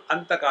syam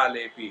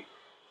antakalepi.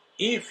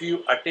 If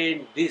you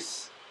attain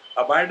this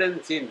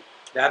abidance in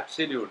the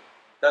absolute,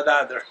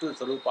 tada drashtu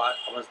sarupa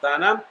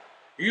avasthanam,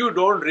 you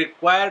don't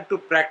require to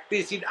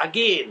practice it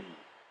again.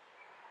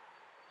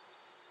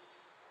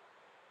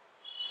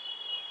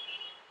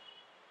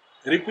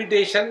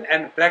 Repetition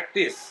and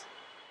practice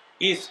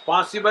is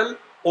possible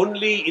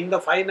only in the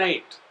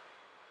finite.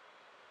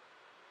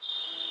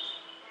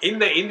 In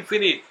the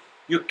infinite,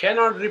 you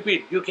cannot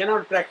repeat, you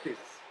cannot practice.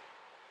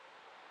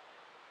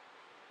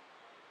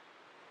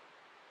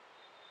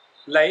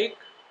 Like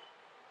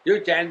you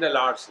chant the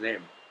Lord's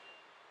name.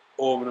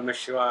 Om Namah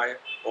Shivaya,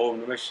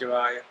 Om Namah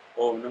Shivaya,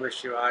 Om Namah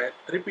Shivaya.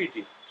 Repeat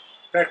it,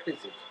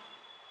 practice it.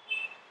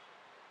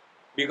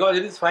 Because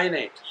it is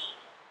finite.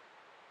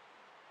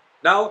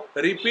 Now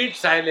repeat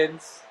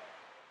silence.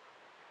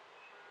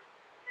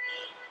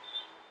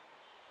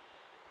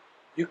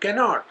 You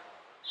cannot.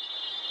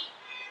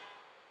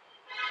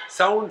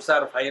 Sounds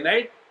are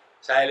finite,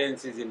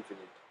 silence is infinite.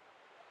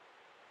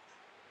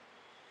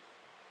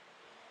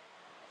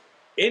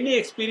 Any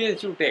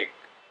experience you take,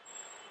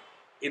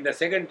 in the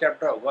second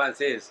chapter of Bhagavad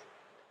says,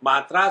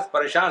 Matras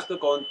parashastu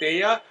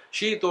kaunteya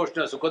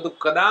shitoshna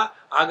sukhadukkada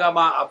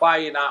agama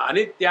apayina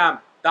anityam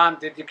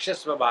tante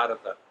tikshasva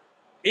bharata.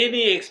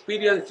 Any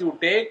experience you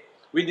take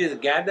which is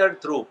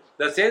gathered through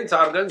the sense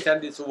organs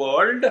and this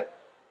world,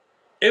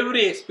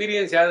 every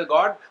experience has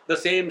got the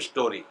same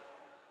story.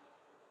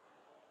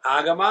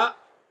 Agama,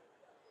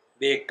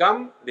 they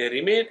come, they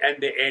remain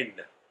and they end.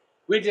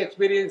 Which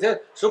experiences?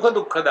 Sukha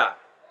dukkhada.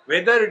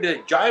 Whether it is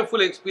a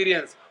joyful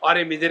experience or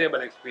a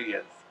miserable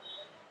experience.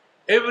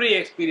 Every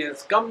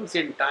experience comes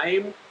in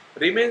time,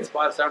 remains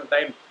for some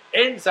time,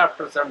 ends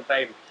after some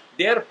time.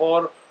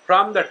 Therefore,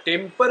 from the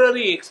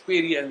temporary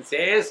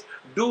experiences,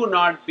 do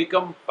not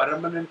become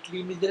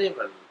permanently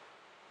miserable.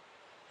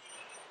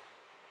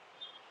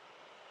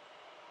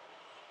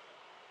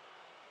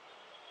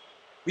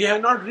 We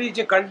have not reached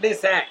a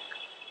cul-de-sac.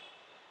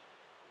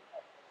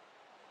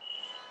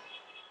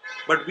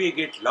 But we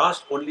get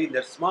lost only in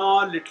that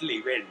small little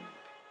event.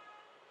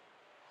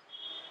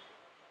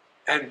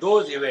 And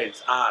those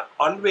events are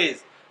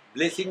always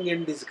blessing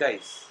in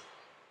disguise.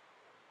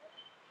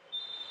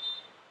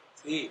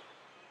 See,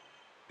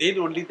 then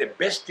only the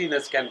best in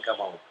us can come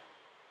out.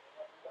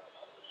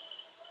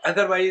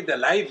 Otherwise, the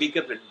life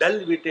becomes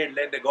dull-witted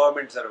like the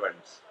government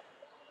servants.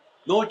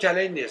 No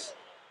challenges,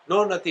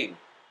 no nothing.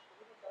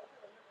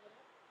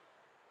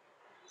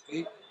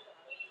 See?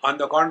 On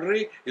the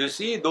contrary, you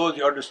see those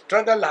who have to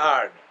struggle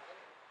hard,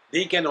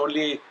 they can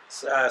only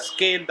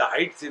scale the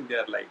heights in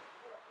their life.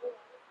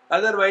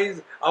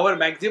 Otherwise, our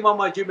maximum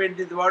achievement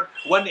is what?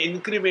 One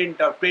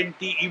increment of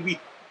 20 EV.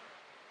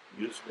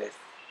 Useless.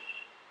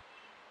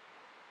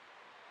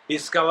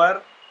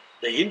 Discover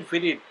the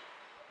infinite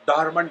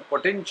dormant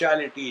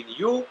potentiality in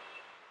you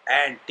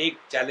and take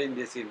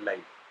challenges in life.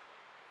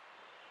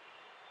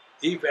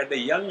 If at a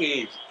young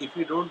age, if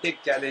you don't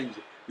take challenge,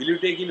 will you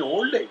take in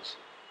old age?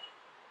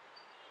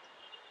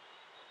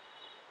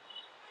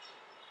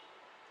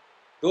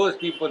 Those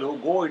people who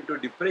go into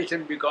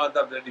depression because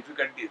of the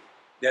difficulties,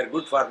 they are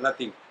good for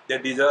nothing. They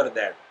deserve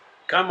that.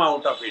 Come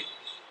out of it.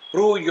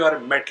 Prove your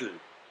mettle.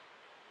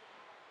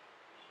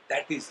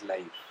 That is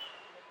life.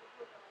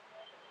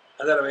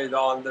 Otherwise,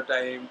 all the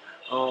time,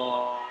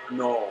 oh,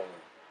 no.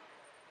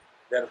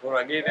 Therefore,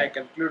 again, I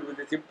conclude with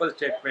a simple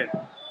statement.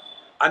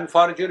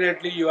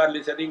 Unfortunately, you are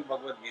listening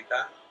Bhagavad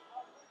Gita.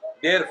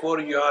 Therefore,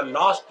 you have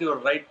lost your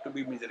right to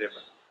be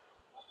miserable.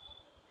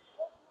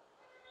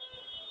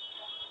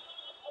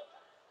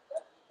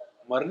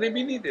 मरने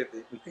भी नहीं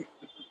देते.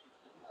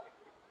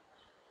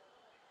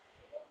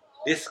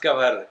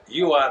 Discover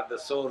you are the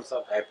source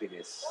of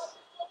happiness.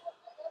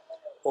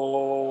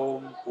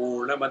 Om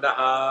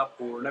Purnamadaha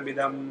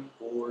Purnamidam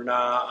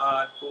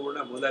Purnaat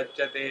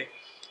Purnamudachyate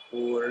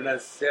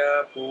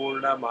Purnasya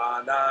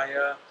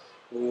Purnamadaya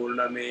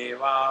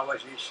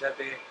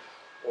Purnamevavashishyate.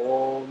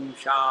 Om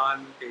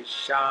Shanti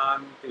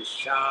Shanti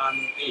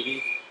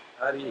Shanti.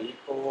 Hari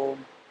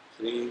Om.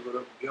 Shri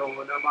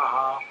Gurubhyo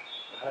Namaha.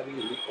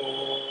 Hari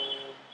Om.